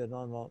to the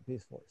Nonviolent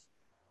Peace Force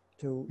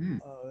to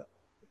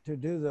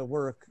do the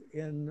work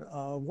in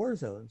war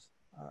zones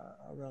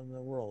around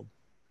the world.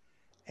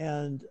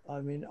 And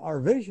I mean, our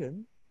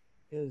vision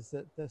is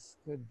that this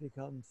could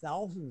become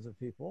thousands of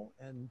people.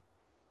 And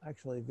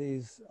actually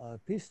these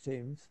peace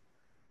teams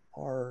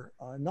are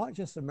not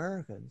just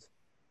Americans,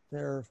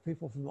 they're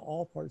people from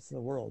all parts of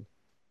the world.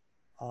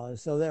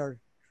 So they're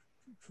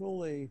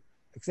truly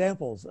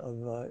examples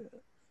of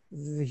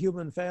the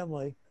human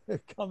family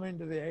coming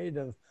to the aid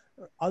of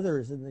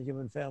others in the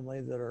human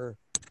family that are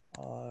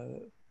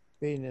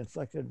being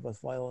inflicted with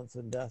violence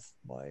and death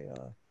by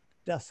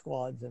death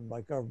squads and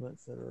by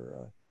governments that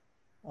are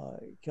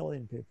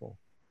killing people.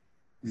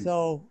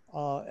 So,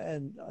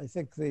 and I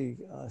think the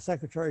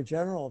Secretary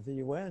General of the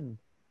UN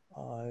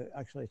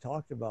actually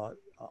talked about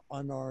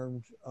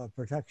unarmed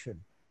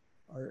protection,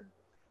 or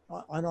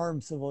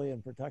unarmed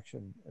civilian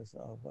protection is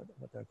what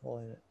they're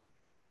calling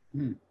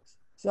it.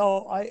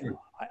 So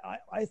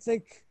I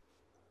think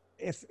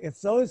if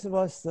those of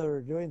us that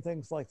are doing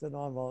things like the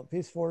Nonviolent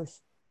Peace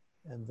Force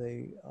and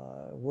the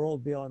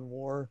World Beyond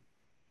War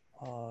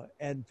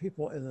and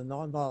people in the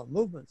nonviolent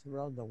movements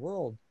around the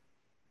world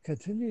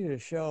continue to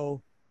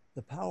show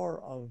the power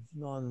of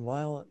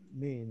nonviolent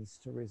means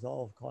to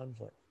resolve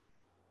conflict,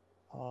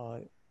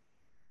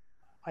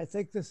 I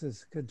think this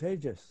is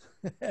contagious.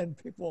 And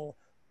people,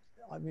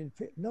 I mean,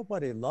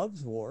 nobody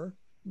loves war.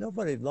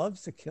 Nobody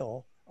loves to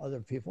kill other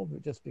people,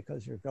 but just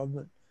because your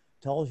government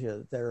tells you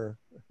that they're,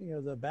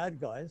 the bad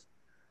guys.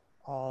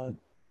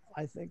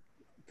 I think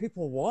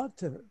people want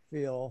to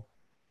feel,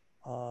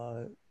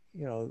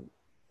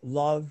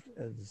 loved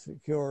and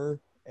secure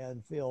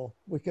and feel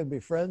we can be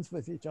friends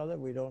with each other.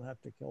 We don't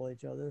have to kill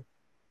each other.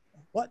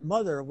 What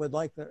mother would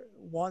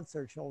wants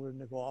their children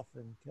to go off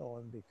and kill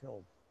and be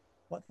killed?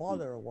 What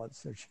father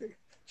wants their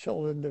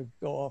children to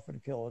go off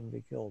and kill and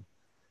be killed?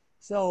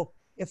 So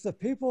if the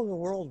people of the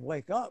world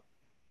wake up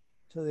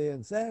to the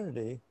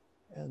insanity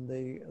and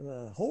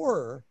the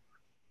horror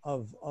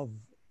of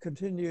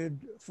continued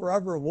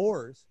forever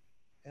wars,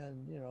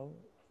 and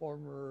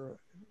former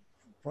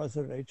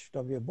President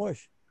H.W.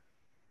 Bush,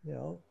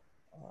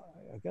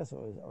 I guess it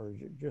was, or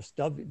just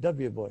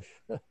W. Bush,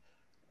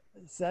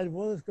 said,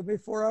 well, there's going to be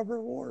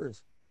forever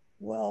wars.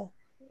 Well,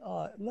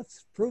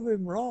 let's prove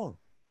him wrong.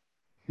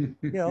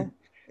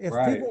 If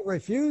Right. people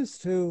refuse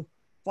to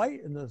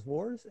fight in those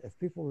wars, if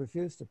people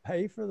refuse to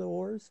pay for the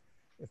wars,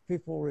 if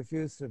people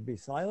refuse to be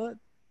silent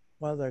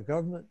while their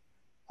government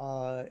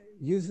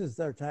uses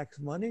their tax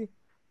money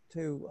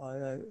to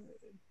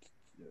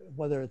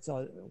whether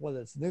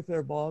it's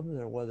nuclear bombs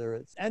or whether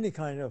it's any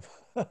kind of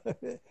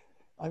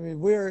I mean,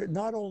 we're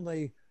not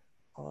only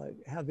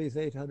have these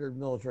 800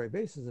 military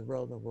bases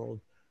around the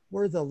world,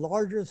 we're the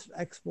largest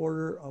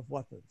exporter of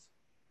weapons.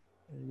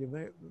 And you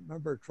may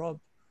remember Trump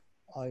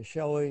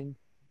showing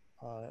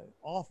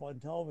off on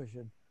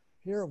television,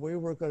 here we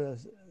were going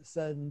to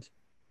send,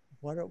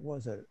 what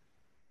was it,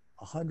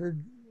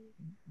 $100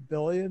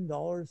 billion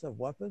of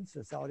weapons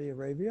to Saudi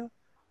Arabia?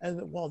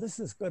 And well, this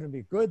is going to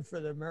be good for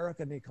the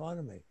American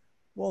economy.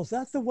 Well, is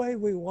that the way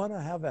we want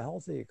to have a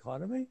healthy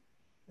economy?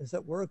 Is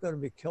that we're going to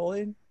be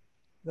killing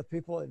the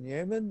people in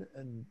Yemen,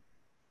 and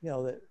you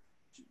know that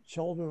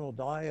children will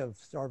die of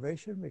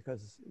starvation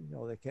because you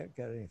know they can't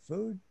get any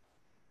food?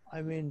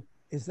 I mean,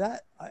 is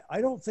that?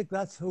 I don't think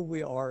that's who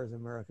we are as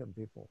American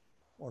people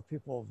or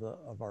people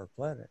of our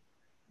planet.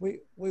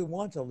 We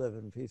want to live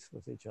in peace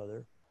with each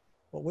other,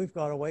 but we've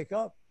got to wake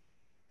up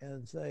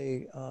and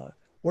say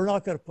we're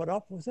not going to put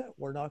up with it.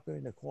 We're not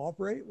going to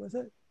cooperate with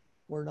it.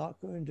 We're not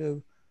going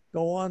to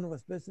go on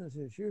with business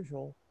as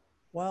usual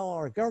while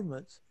our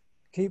governments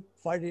keep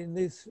fighting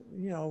these,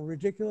 you know,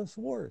 ridiculous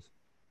wars.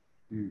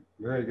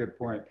 Very good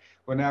point.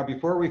 Well, now,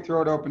 before we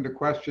throw it open to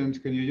questions,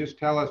 can you just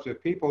tell us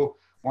if people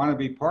want to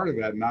be part of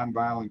that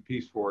nonviolent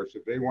peace force,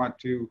 if they want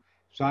to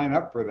sign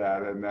up for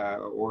that, and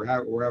or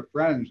have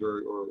friends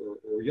or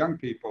young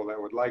people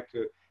that would like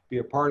to be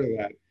a part of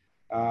that,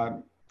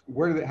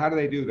 how do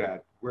they do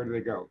that? Where do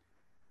they go?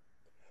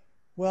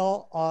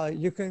 Well,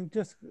 you can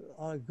just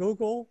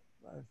Google.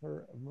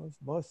 For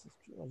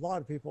a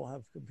lot of people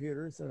have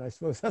computers, and I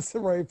suppose that's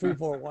the way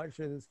people are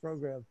watching this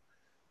program.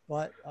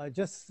 But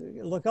just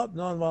look up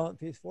Nonviolent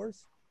Peace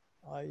Force.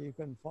 You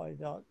can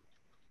find out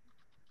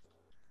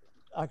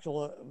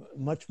actually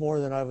much more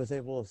than I was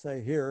able to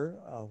say here,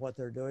 what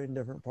they're doing in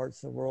different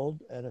parts of the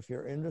world. And if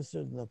you're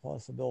interested in the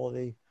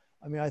possibility,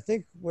 I mean, I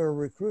think we're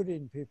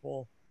recruiting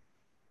people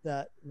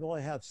that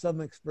really have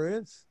some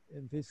experience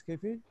in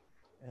peacekeeping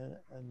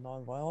and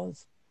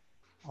nonviolence.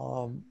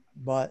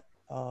 But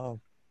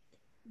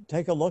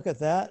take a look at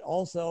that.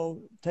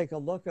 Also, take a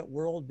look at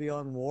World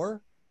Beyond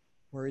War,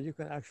 where you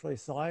can actually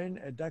sign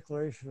a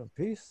declaration of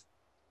peace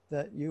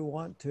that you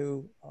want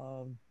to,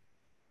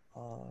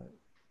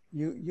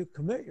 you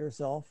commit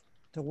yourself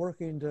to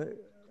working to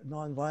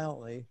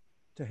nonviolently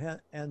to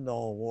end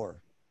all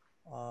war.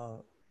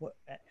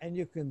 And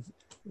you can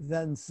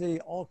then see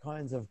all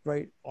kinds of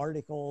great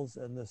articles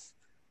in this,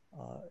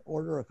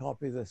 order a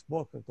copy of this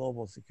book, A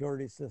Global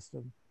Security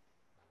System.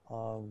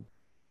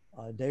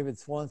 David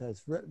Swanson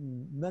has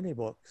written many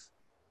books,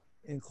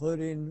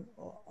 including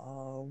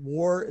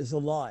War is a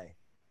Lie.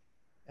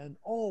 And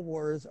all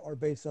wars are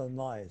based on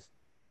lies.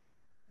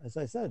 As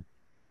I said,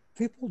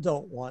 people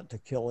don't want to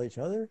kill each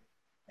other,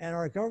 and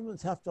our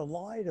governments have to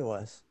lie to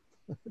us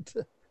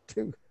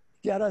to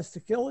get us to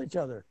kill each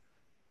other,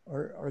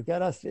 or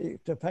get us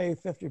to pay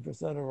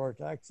 50% of our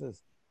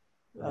taxes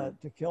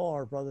to kill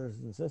our brothers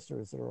and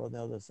sisters that are on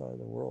the other side of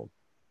the world.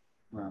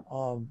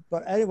 Wow.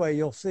 But anyway,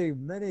 you'll see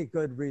many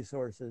good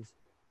resources,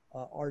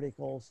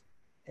 articles,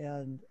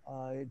 and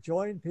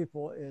join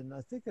people in,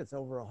 I think it's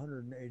over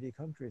 180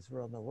 countries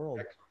around the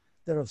world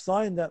that have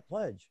signed that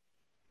pledge,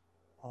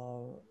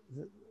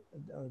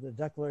 the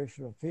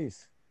Declaration of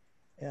Peace,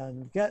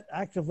 and get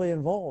actively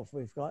involved.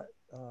 We've got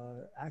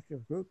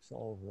active groups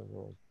all over the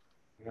world.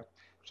 Yep.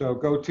 So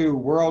go to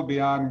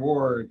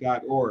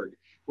worldbeyondwar.org.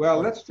 Well,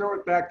 let's throw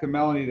it back to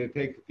Melanie to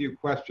take a few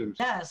questions.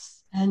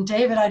 Yes, and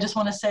David, I just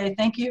want to say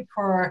thank you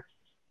for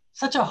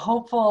such a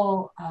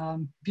hopeful,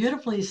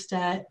 beautifully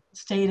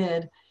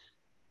stated,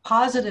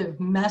 positive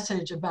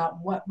message about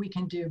what we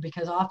can do,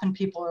 because often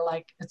people are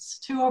like, it's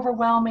too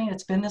overwhelming,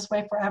 it's been this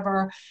way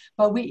forever,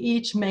 but we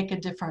each make a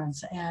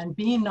difference, and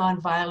being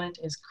nonviolent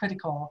is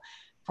critical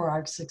for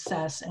our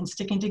success, and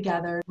sticking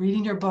together.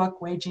 Reading your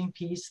book, Waging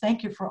Peace,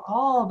 thank you for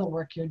all the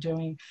work you're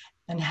doing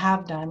and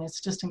have done. It's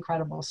just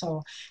incredible.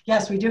 So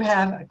yes, we do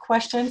have a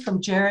question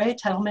from Jerry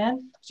Tettleman.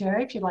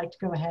 Jerry, if you'd like to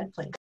go ahead,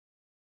 please.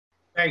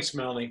 Thanks,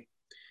 Melanie.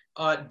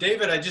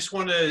 David, I just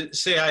want to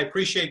say I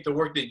appreciate the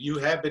work that you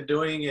have been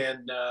doing,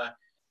 and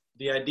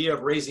the idea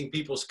of raising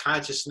people's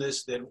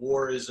consciousness that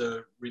war is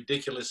a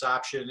ridiculous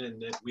option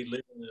and that we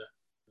live in a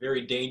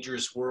very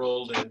dangerous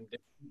world and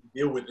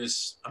deal with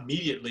this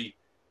immediately.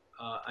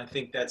 I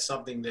think that's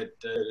something that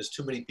there's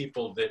too many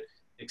people that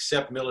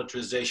accept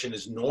militarization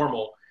as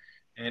normal,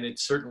 and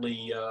it's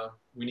certainly,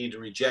 we need to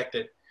reject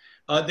it.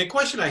 The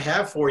question I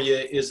have for you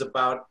is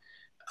about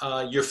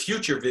your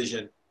future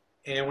vision.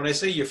 And when I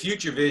say your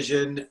future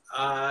vision,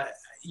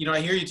 you know,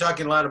 I hear you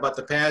talking a lot about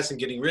the past and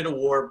getting rid of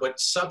war, but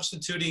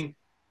substituting,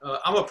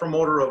 I'm a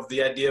promoter of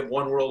the idea of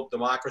one world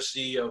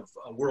democracy, of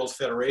a world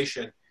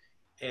federation.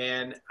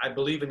 And I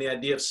believe in the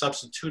idea of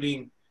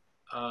substituting.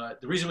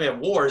 The reason we have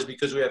war is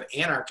because we have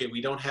anarchy.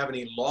 We don't have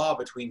any law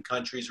between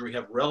countries, or we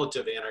have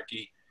relative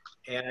anarchy.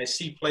 And I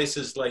see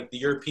places like the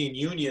European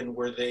Union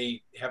where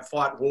they have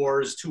fought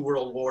wars, 2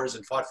 world wars,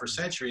 and fought for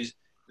centuries,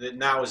 that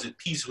now is at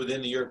peace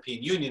within the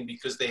European Union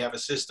because they have a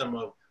system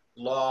of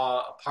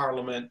law, a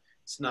parliament.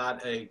 It's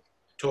not a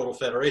total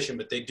federation,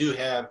 but they do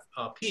have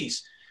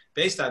peace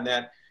based on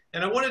that.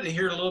 And I wanted to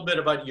hear a little bit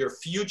about your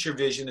future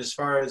vision as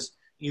far as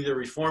either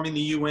reforming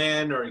the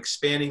UN or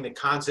expanding the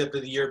concept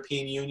of the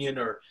European Union,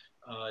 or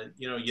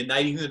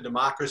uniting the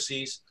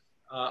democracies.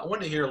 I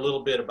want to hear a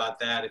little bit about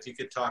that. If you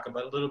could talk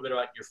about a little bit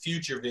about your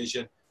future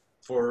vision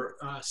for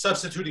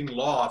substituting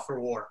law for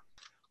war.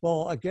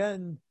 Well,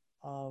 again,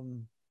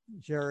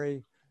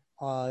 Jerry,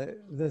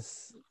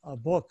 this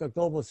book, A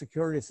Global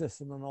Security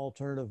System and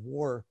Alternative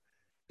War,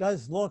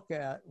 does look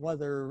at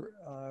whether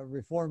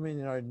reforming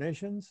the United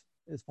Nations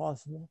is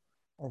possible,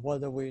 or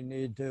whether we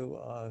need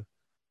to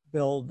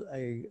build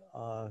a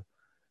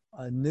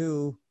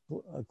new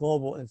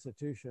global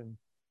institution,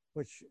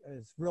 which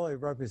is really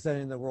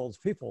representing the world's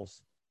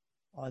peoples,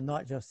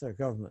 not just their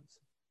governments.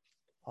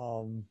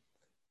 I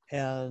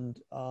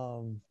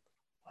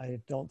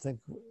don't think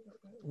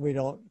we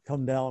don't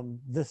come down,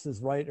 this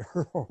is right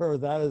or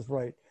that is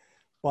right.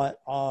 But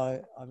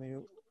I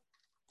mean,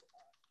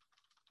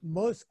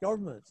 most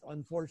governments,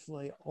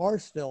 unfortunately, are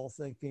still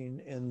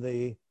thinking in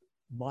the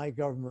my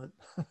government,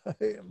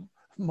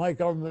 my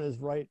government is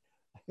right,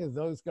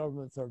 those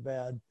governments are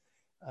bad.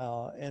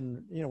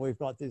 And, you know, we've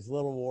got these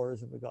little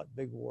wars and we've got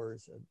big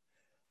wars.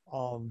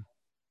 And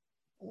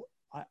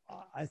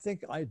I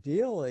think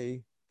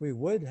ideally we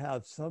would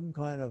have some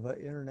kind of an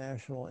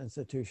international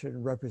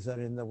institution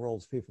representing the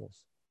world's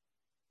peoples.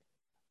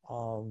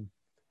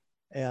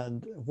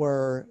 And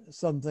where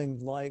something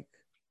like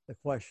the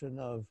question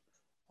of,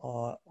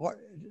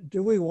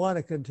 do we want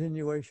a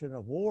continuation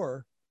of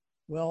war?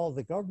 Well,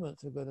 the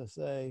governments are going to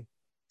say,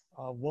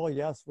 well,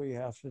 yes, we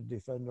have to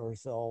defend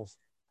ourselves.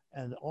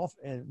 And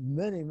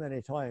many,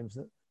 many times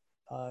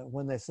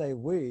when they say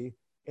we,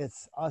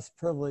 it's us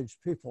privileged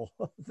people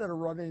that are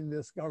running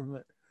this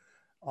government.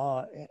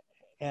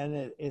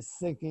 And it's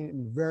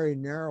thinking very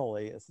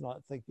narrowly. It's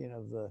not thinking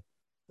of the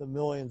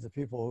millions of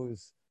people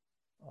whose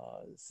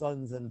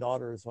sons and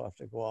daughters will have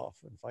to go off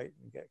and fight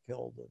and get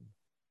killed,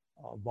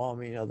 and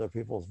bombing other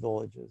people's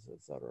villages,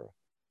 etc.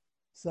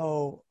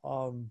 So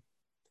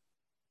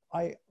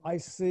I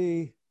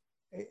see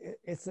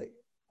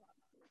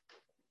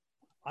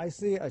I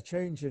see a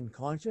change in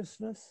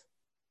consciousness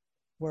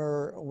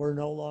where we're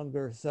no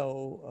longer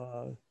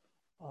so,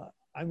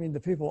 I mean, the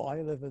people,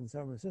 I live in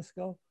San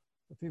Francisco,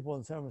 the people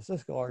in San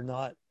Francisco are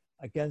not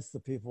against the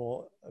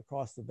people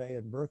across the bay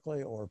in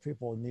Berkeley, or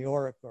people in New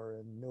York or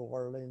in New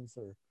Orleans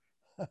or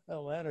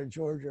Atlanta,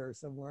 Georgia, or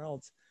somewhere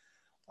else.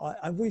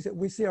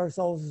 We see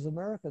ourselves as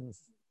American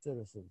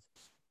citizens.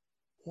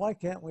 Why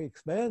can't we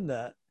expand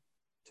that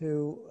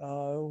to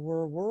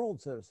we're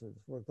world citizens,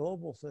 we're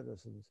global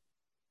citizens?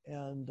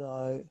 And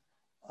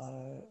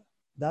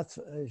that's,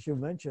 as you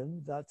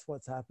mentioned, that's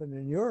what's happened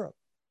in Europe.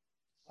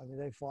 I mean,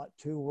 they fought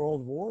 2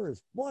 world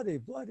wars, bloody,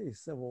 bloody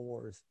civil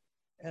wars,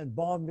 and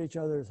bombed each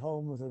other's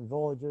homes and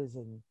villages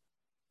and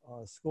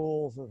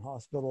schools and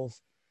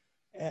hospitals.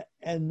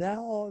 And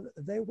now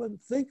they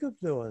wouldn't think of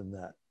doing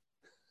that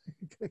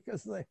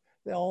because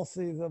they all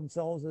see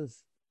themselves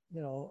as,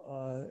 you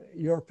know,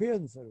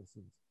 European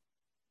citizens.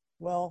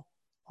 Well,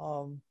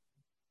 so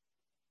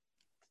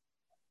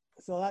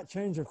that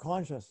change of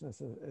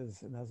consciousness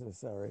is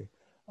necessary.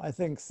 I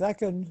think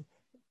second,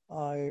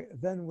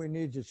 then we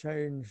need to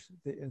change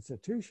the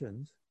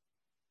institutions.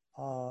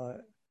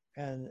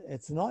 And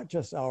it's not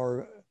just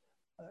our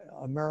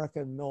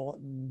American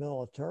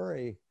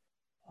military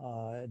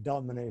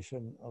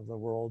domination of the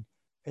world.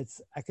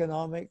 It's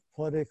economic,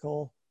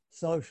 political,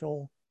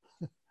 social,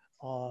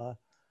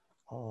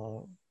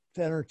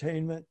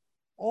 entertainment.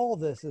 All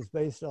this is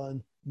based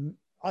on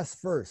us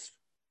first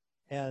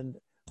and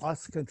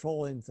us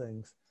controlling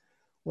things.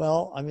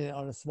 Well, I mean,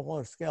 on a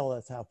smaller scale,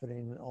 that's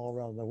happening all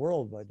around the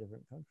world by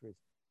different countries.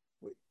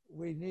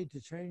 We need to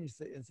change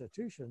the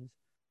institutions,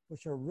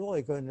 which are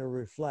really going to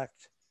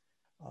reflect,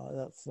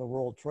 that's the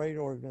World Trade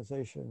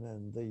Organization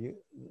and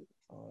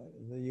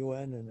the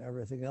UN and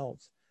everything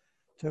else,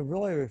 to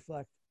really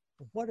reflect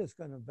what is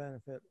going to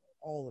benefit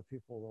all the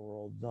people of the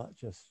world, not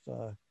just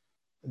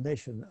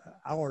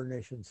our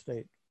nation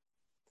state.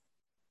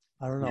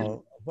 I don't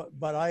know,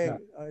 but I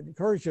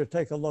encourage you to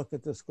take a look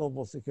at this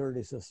global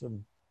security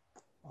system,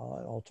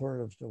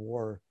 alternatives to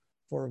war,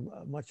 for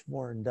much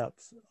more in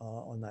depth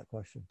on that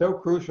question. So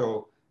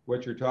crucial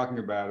what you're talking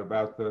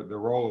about the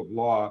role of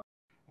law.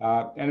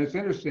 And it's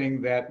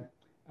interesting that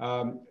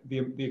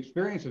the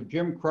experience of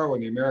Jim Crow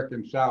in the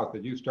American South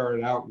that you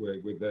started out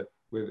with the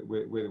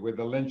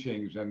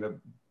lynchings and the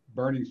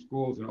burning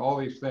schools and all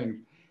these things,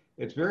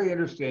 it's very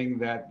interesting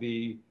that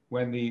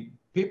when the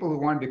people who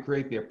wanted to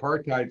create the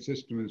apartheid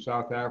system in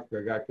South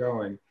Africa got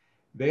going,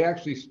 they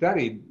actually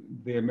studied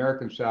the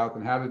American South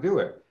and how to do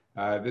it.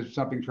 This is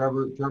something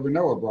Trevor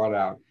Noah brought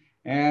out.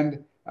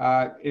 And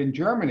in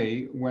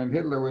Germany, when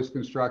Hitler was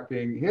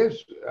constructing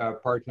his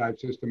apartheid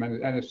system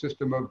and a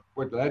system of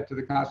what led to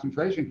the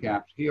concentration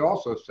camps, he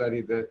also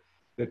studied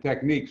the the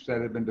techniques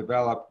that had been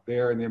developed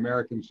there in the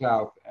American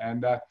South.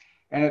 And at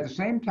the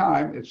same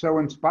time, it's so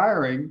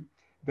inspiring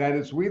that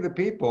it's we the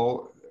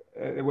people,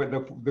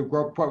 the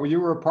group what you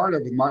were a part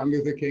of with Martin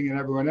Luther King and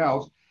everyone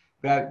else,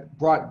 that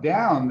brought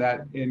down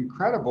that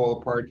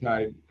incredible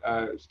apartheid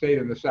state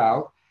in the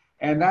South.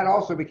 And that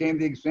also became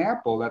the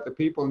example that the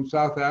people in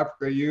South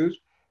Africa used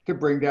to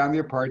bring down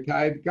the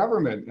apartheid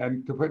government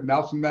and to put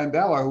Nelson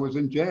Mandela, who was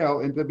in jail,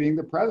 into being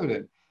the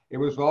president. It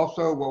was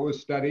also what was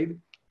studied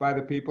by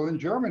the people in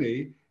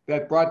Germany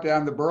that brought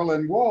down the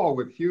Berlin Wall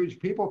with huge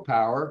people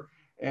power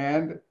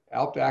and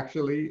helped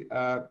actually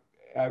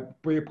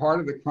be a part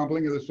of the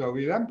crumbling of the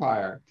Soviet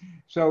Empire.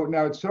 So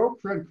now it's so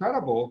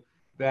incredible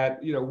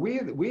that, you know,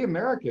 we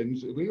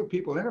Americans, we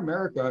people in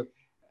America,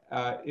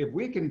 if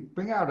we can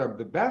bring out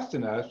the best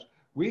in us,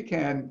 we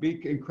can be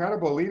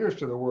incredible leaders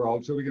to the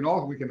world. So we can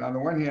on the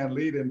one hand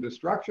lead in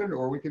destruction,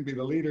 or we can be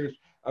the leaders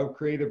of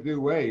creative new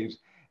ways.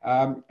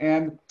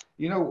 And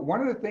you know, one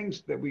of the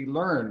things that we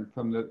learned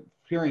from the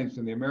experience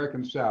in the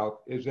American South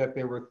is that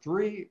there were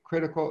three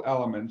critical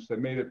elements that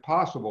made it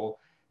possible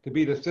to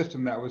beat a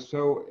system that was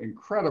so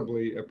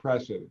incredibly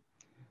oppressive.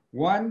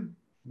 One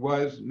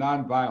was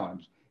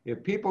nonviolence.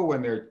 If people,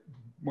 when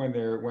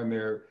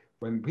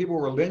people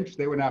were lynched,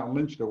 they went out and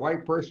lynched a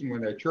white person.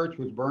 When their church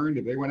was burned,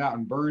 if they went out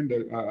and burned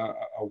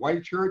a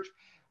white church,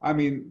 I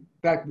mean,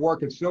 that war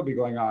could still be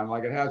going on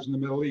like it has in the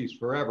Middle East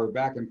forever,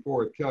 back and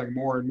forth, killing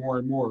more and more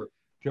and more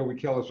till we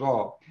kill us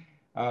all.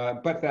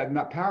 But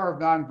that power of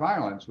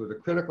nonviolence was a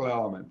critical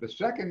element. The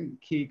second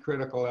key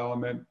critical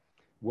element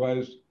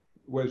was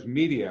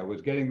media, was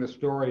getting the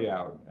story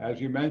out. As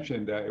you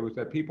mentioned, it was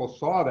that people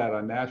saw that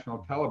on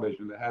national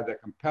television that had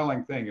that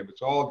compelling thing. If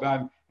it's all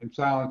done in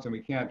silence and we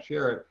can't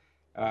share it,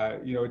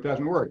 you know, it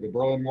doesn't work. The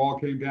Berlin Wall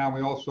came down,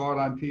 we all saw it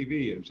on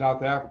TV. In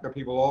South Africa,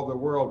 people all over the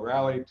world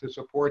rallied to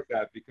support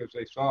that because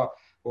they saw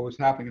what was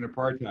happening in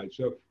apartheid.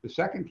 So the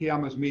second key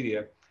element is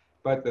media.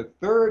 But the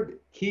third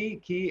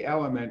key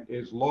element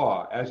is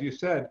law. As you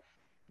said,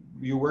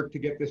 you worked to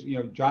get this, you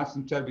know,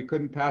 Johnson said we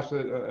couldn't pass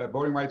a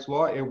voting rights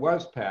law. It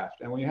was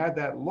passed. And when you had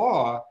that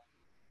law,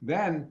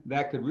 then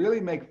that could really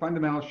make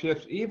fundamental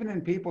shifts, even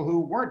in people who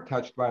weren't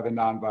touched by the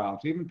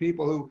nonviolence, even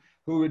people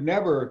who would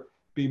never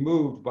be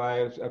moved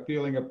by a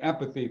feeling of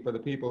empathy for the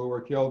people who were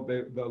killed.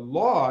 The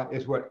law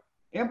is what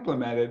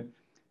implemented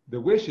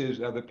the wishes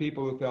of the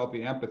people who felt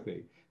the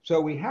empathy. So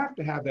we have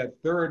to have that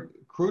third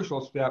crucial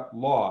step,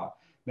 law.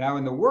 Now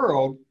in the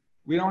world,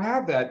 we don't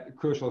have that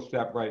crucial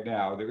step right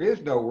now. There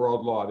is no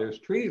world law. There's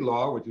treaty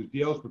law, which is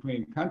deals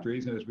between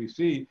countries. And as we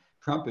see,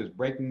 Trump is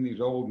breaking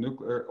these all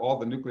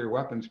the nuclear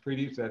weapons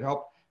treaties that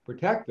help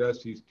protect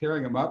us. He's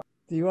tearing them up.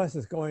 The U.S.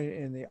 is going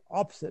in the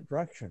opposite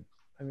direction.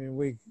 I mean,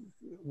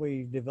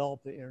 we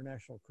developed the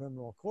International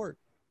Criminal Court,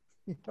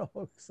 you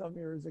know, some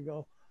years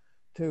ago,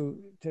 to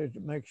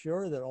make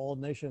sure that all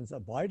nations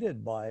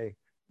abided by,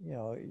 you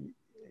know,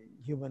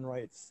 human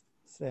rights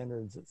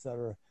standards, et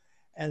cetera.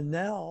 And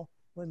now,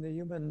 when the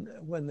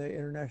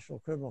International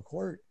Criminal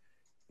Court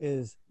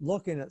is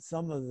looking at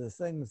some of the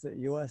things that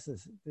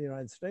the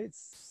United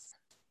States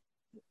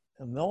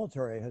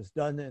military has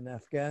done in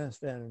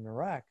Afghanistan and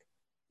Iraq,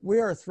 we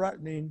are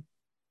threatening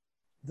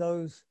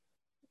those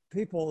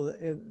people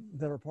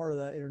that are part of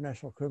that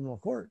International Criminal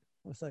Court.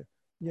 It's like,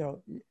 you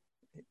know,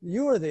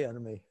 you are the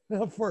enemy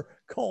for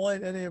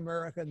calling any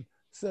American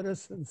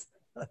citizens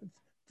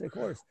to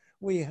court.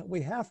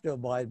 We have to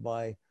abide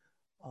by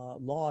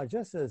law,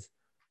 just as,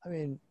 I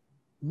mean,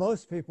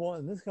 most people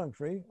in this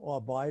country will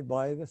abide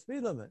by the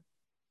speed limit,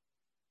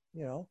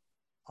 you know,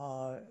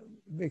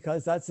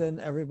 because that's in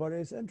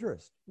everybody's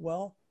interest.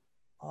 Well,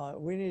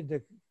 we need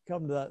to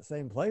come to that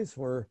same place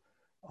where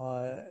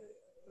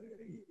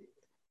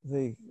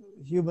the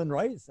human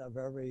rights of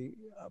every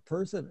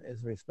person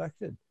is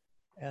respected.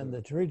 And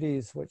the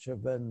treaties which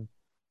have been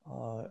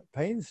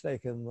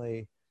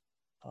painstakingly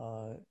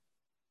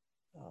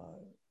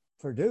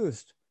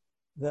produced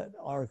that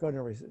are going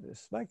to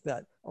respect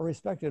that are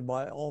respected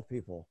by all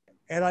people.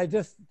 And I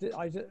just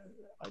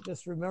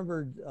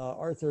remembered,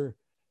 Arthur,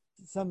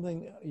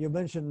 something you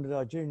mentioned,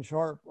 Gene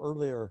Sharp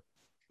earlier,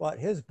 but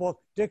his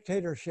book,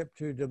 Dictatorship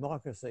to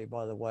Democracy,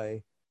 by the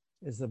way,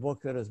 is the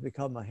book that has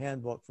become a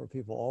handbook for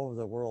people all over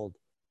the world.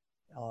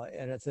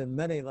 And it's in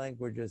many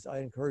languages. I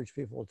encourage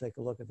people to take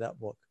a look at that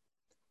book,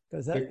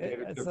 because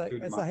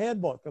it's a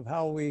handbook of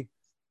how we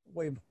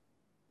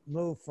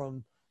move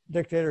from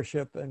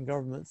dictatorship and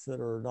governments that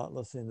are not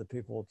listening to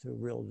people to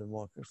real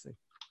democracy.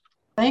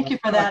 Thank you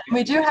for that.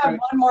 We do have one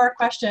more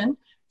question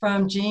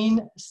from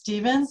Gene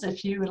Stevens.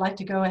 If you would like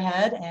to go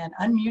ahead and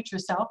unmute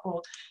yourself,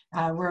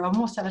 we're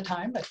almost out of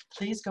time, but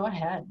please go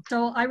ahead.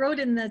 So I wrote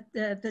in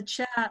the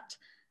chat,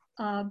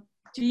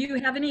 do you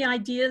have any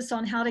ideas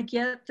on how to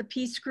get the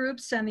peace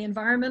groups and the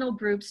environmental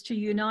groups to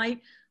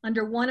unite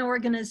under one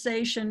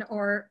organization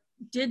or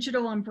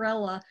digital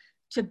umbrella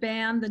to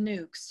ban the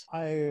nukes?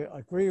 I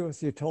agree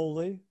with you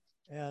totally.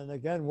 And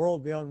again,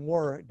 World Beyond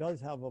War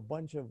does have a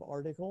bunch of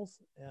articles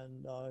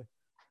and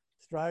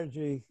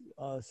strategy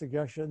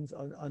suggestions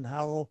on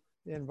how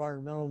the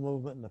environmental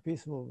movement and the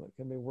peace movement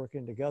can be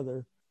working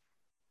together.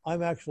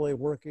 I'm actually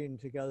working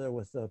together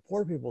with the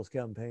Poor People's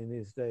Campaign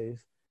these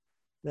days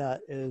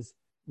that is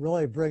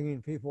really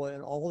bringing people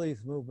in all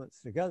these movements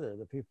together.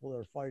 The people that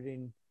are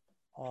fighting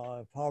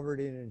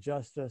poverty and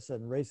injustice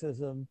and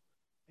racism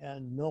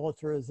and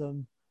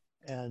militarism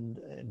and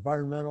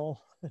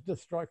environmental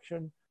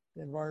destruction,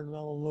 the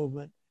environmental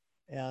movement,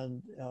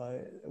 and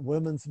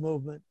women's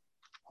movement,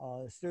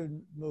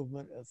 student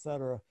movement,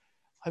 etc.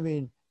 I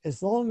mean,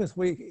 as long as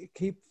we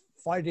keep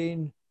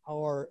fighting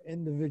our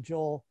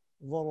individual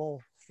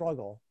little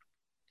struggle,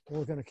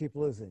 we're going to keep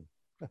losing.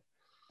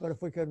 But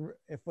if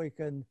we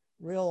can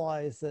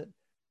realize that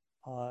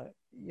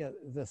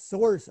the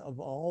source of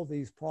all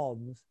these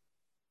problems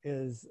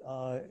is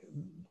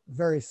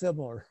very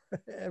similar,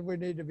 and we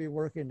need to be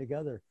working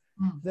together,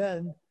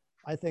 then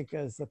I think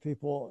as the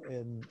people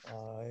in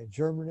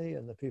Germany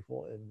and the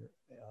people in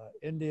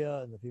India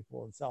and the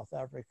people in South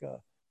Africa,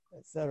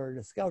 et cetera,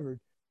 discovered,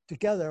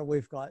 together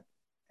we've got,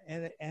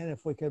 and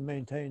if we can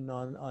maintain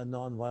a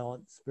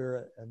nonviolent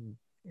spirit and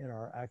in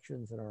our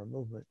actions and our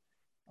movement,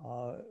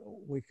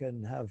 we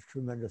can have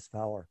tremendous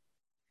power.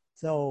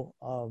 So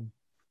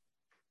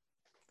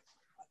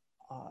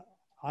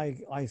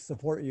I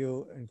support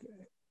you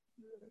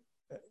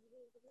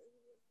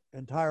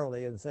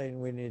entirely in saying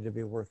we need to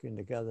be working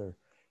together.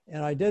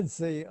 And I did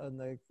see in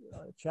the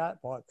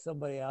chat box,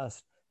 somebody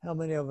asked how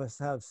many of us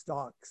have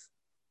stocks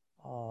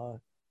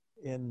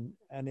in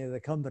any of the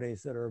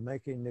companies that are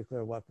making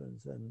nuclear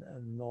weapons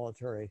and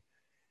military.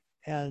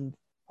 And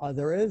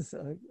there is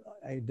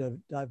a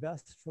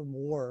Divest from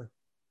War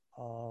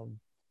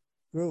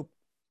group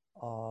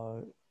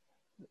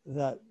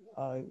that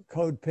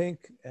Code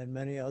Pink and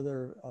many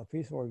other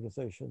peace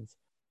organizations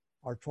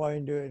are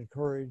trying to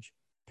encourage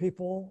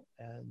people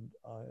and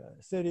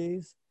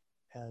cities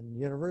and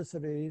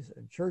universities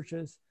and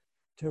churches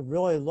to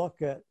really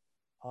look at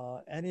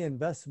any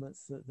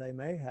investments that they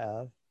may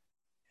have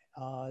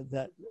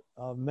that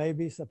may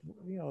be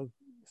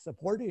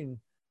supporting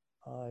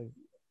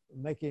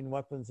making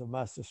weapons of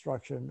mass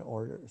destruction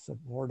or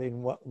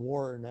supporting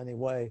war in any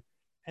way,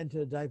 and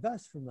to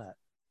divest from that.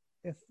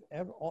 If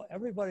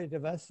everybody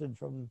divested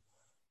from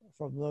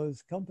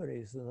those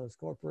companies and those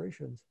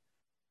corporations,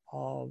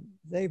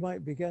 they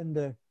might begin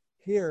to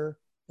hear,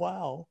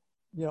 wow,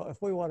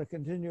 if we want to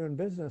continue in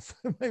business,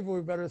 maybe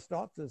we better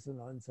stop this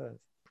nonsense.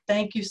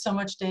 Thank you so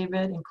much,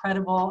 David.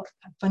 Incredible,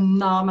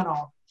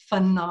 phenomenal,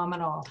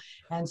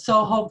 and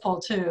so hopeful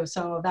too.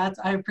 So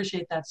I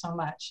appreciate that so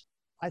much.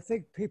 I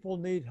think people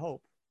need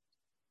hope.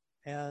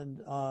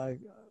 And I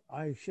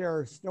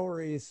share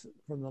stories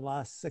from the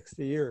last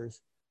 60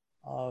 years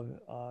of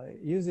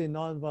using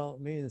nonviolent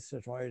means to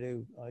try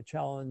to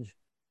challenge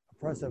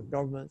oppressive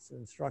governments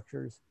and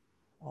structures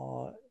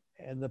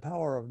and the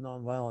power of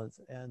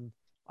nonviolence. And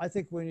I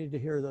think we need to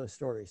hear those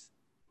stories.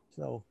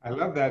 So I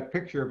love that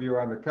picture of you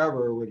on the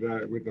cover with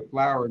the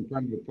flower in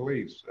front of the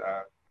police.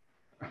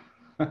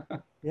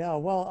 Yeah,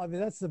 well, I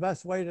mean, that's the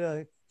best way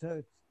to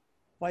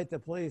fight the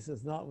police,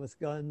 is not with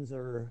guns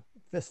or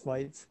fist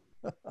fights,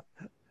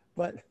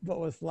 but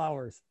with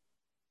flowers.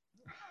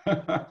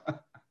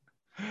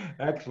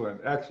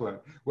 Excellent.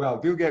 Well,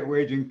 do get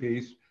Waging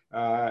Peace,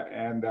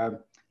 and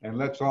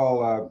let's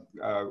all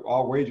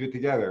wage it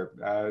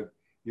together.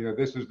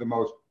 This is the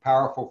most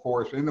powerful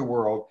force in the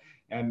world,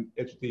 and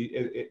it's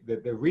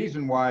the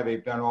reason why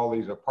they've done all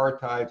these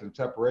apartheids and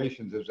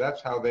separations is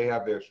that's how they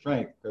have their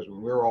strength. Because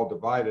when we're all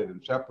divided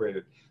and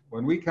separated,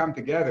 when we come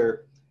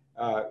together,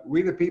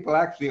 we the people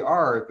actually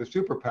are the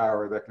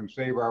superpower that can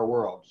save our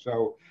world.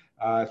 So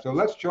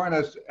let's join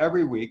us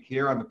every week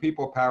here on the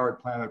People Powered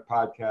Planet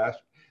podcast,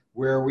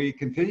 where we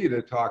continue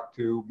to talk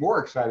to more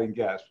exciting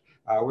guests.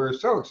 We're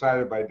so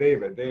excited by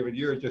David. David,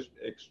 you're just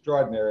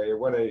extraordinary.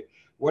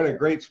 What a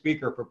great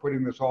speaker for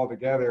putting this all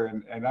together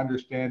and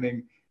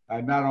understanding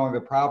not only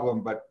the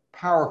problem, but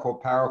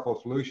powerful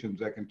solutions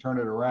that can turn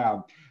it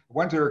around.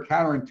 Ones that are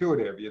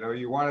counterintuitive,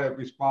 you want to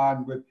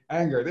respond with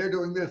anger. They're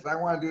doing this, I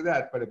want to do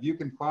that. But if you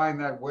can find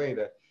that way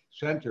to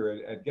center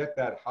it and get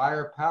that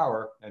higher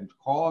power and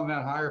call on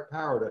that higher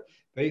power to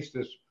face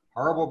this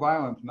horrible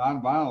violence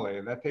non-violently,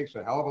 and that takes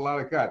a hell of a lot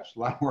of guts, a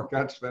lot more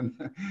guts than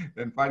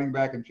fighting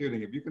back and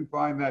shooting. If you can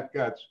find that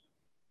guts,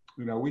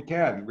 we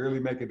can really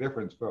make a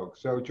difference,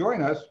 folks. So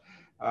join us.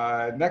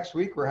 Next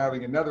week, we're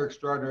having another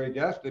extraordinary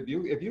guest. If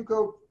you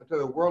go to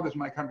the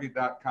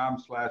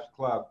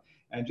worldismycountry.com/club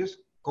and just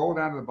go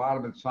down to the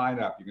bottom and sign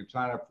up. You can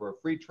sign up for a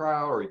free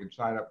trial, or you can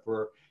sign up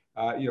for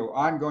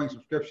ongoing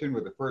subscription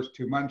with the first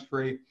 2 months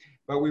free.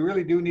 But we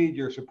really do need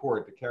your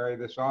support to carry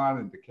this on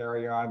and to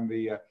carry on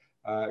the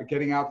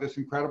getting out this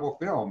incredible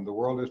film, The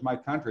World Is My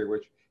Country,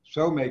 which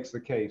so makes the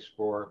case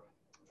for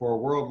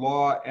world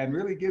law and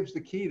really gives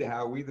the key to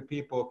how we the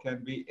people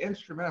can be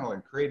instrumental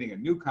in creating a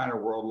new kind of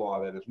world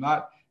law that is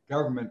not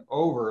government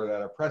over,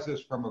 that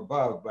oppresses from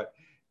above, but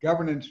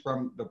governance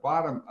from the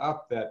bottom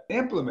up that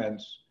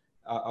implements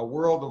a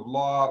world of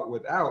law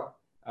without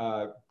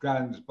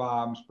guns,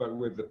 bombs, but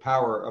with the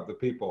power of the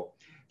people.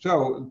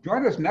 So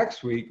join us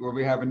next week where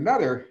we have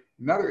another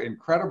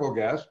incredible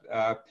guest,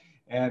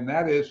 and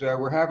that is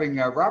we're having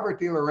Robert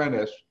De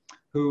Laurentiis,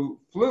 who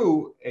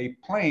flew a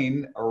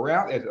plane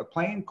around, a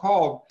plane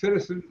called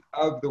Citizen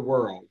of the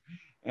World.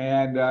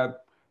 And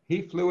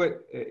he flew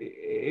it.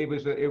 It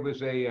was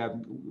a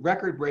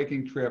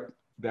record-breaking trip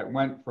that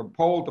went from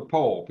pole to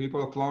pole. People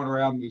have flown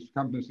around these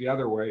companies the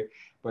other way,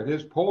 but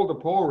his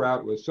pole-to-pole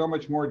route was so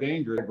much more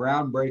dangerous, a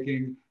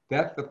groundbreaking,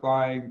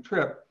 death-defying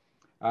trip,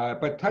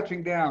 but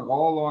touching down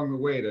all along the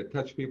way to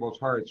touch people's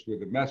hearts with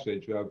the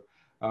message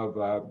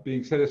of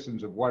being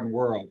citizens of one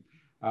world.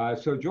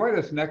 So join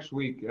us next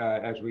week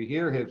as we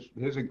hear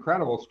his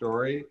incredible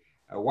story,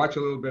 watch a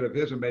little bit of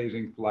his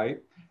amazing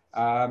flight,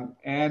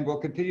 and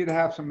we'll continue to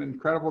have some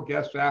incredible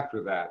guests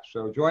after that.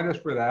 So join us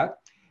for that.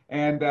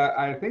 And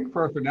I think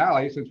for a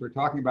finale, since we're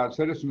talking about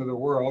Citizen of the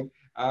World,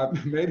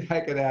 maybe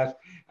I could ask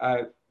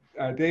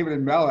David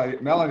and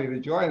Melanie to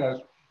join us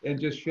in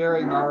just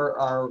sharing and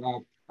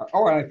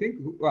I think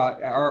I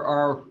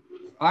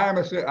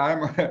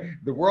am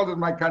the world is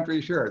my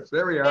country shirts.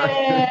 There we are.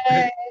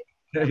 Hey,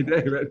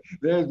 David,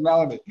 there's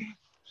Melanie.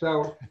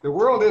 So the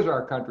world is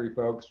our country,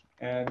 folks.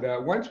 And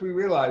once we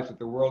realize that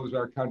the world is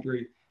our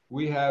country,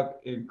 we have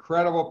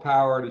incredible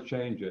power to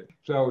change it.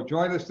 So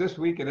join us this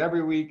week and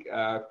every week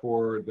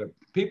for the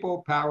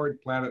People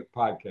Powered Planet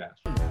podcast.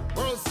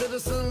 World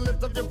citizen,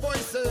 lift up your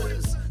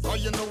voices. Oh,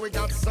 you know we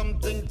got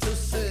something to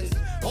say.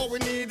 All we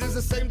need is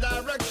the same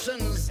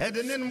directions,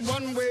 heading in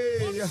one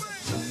way.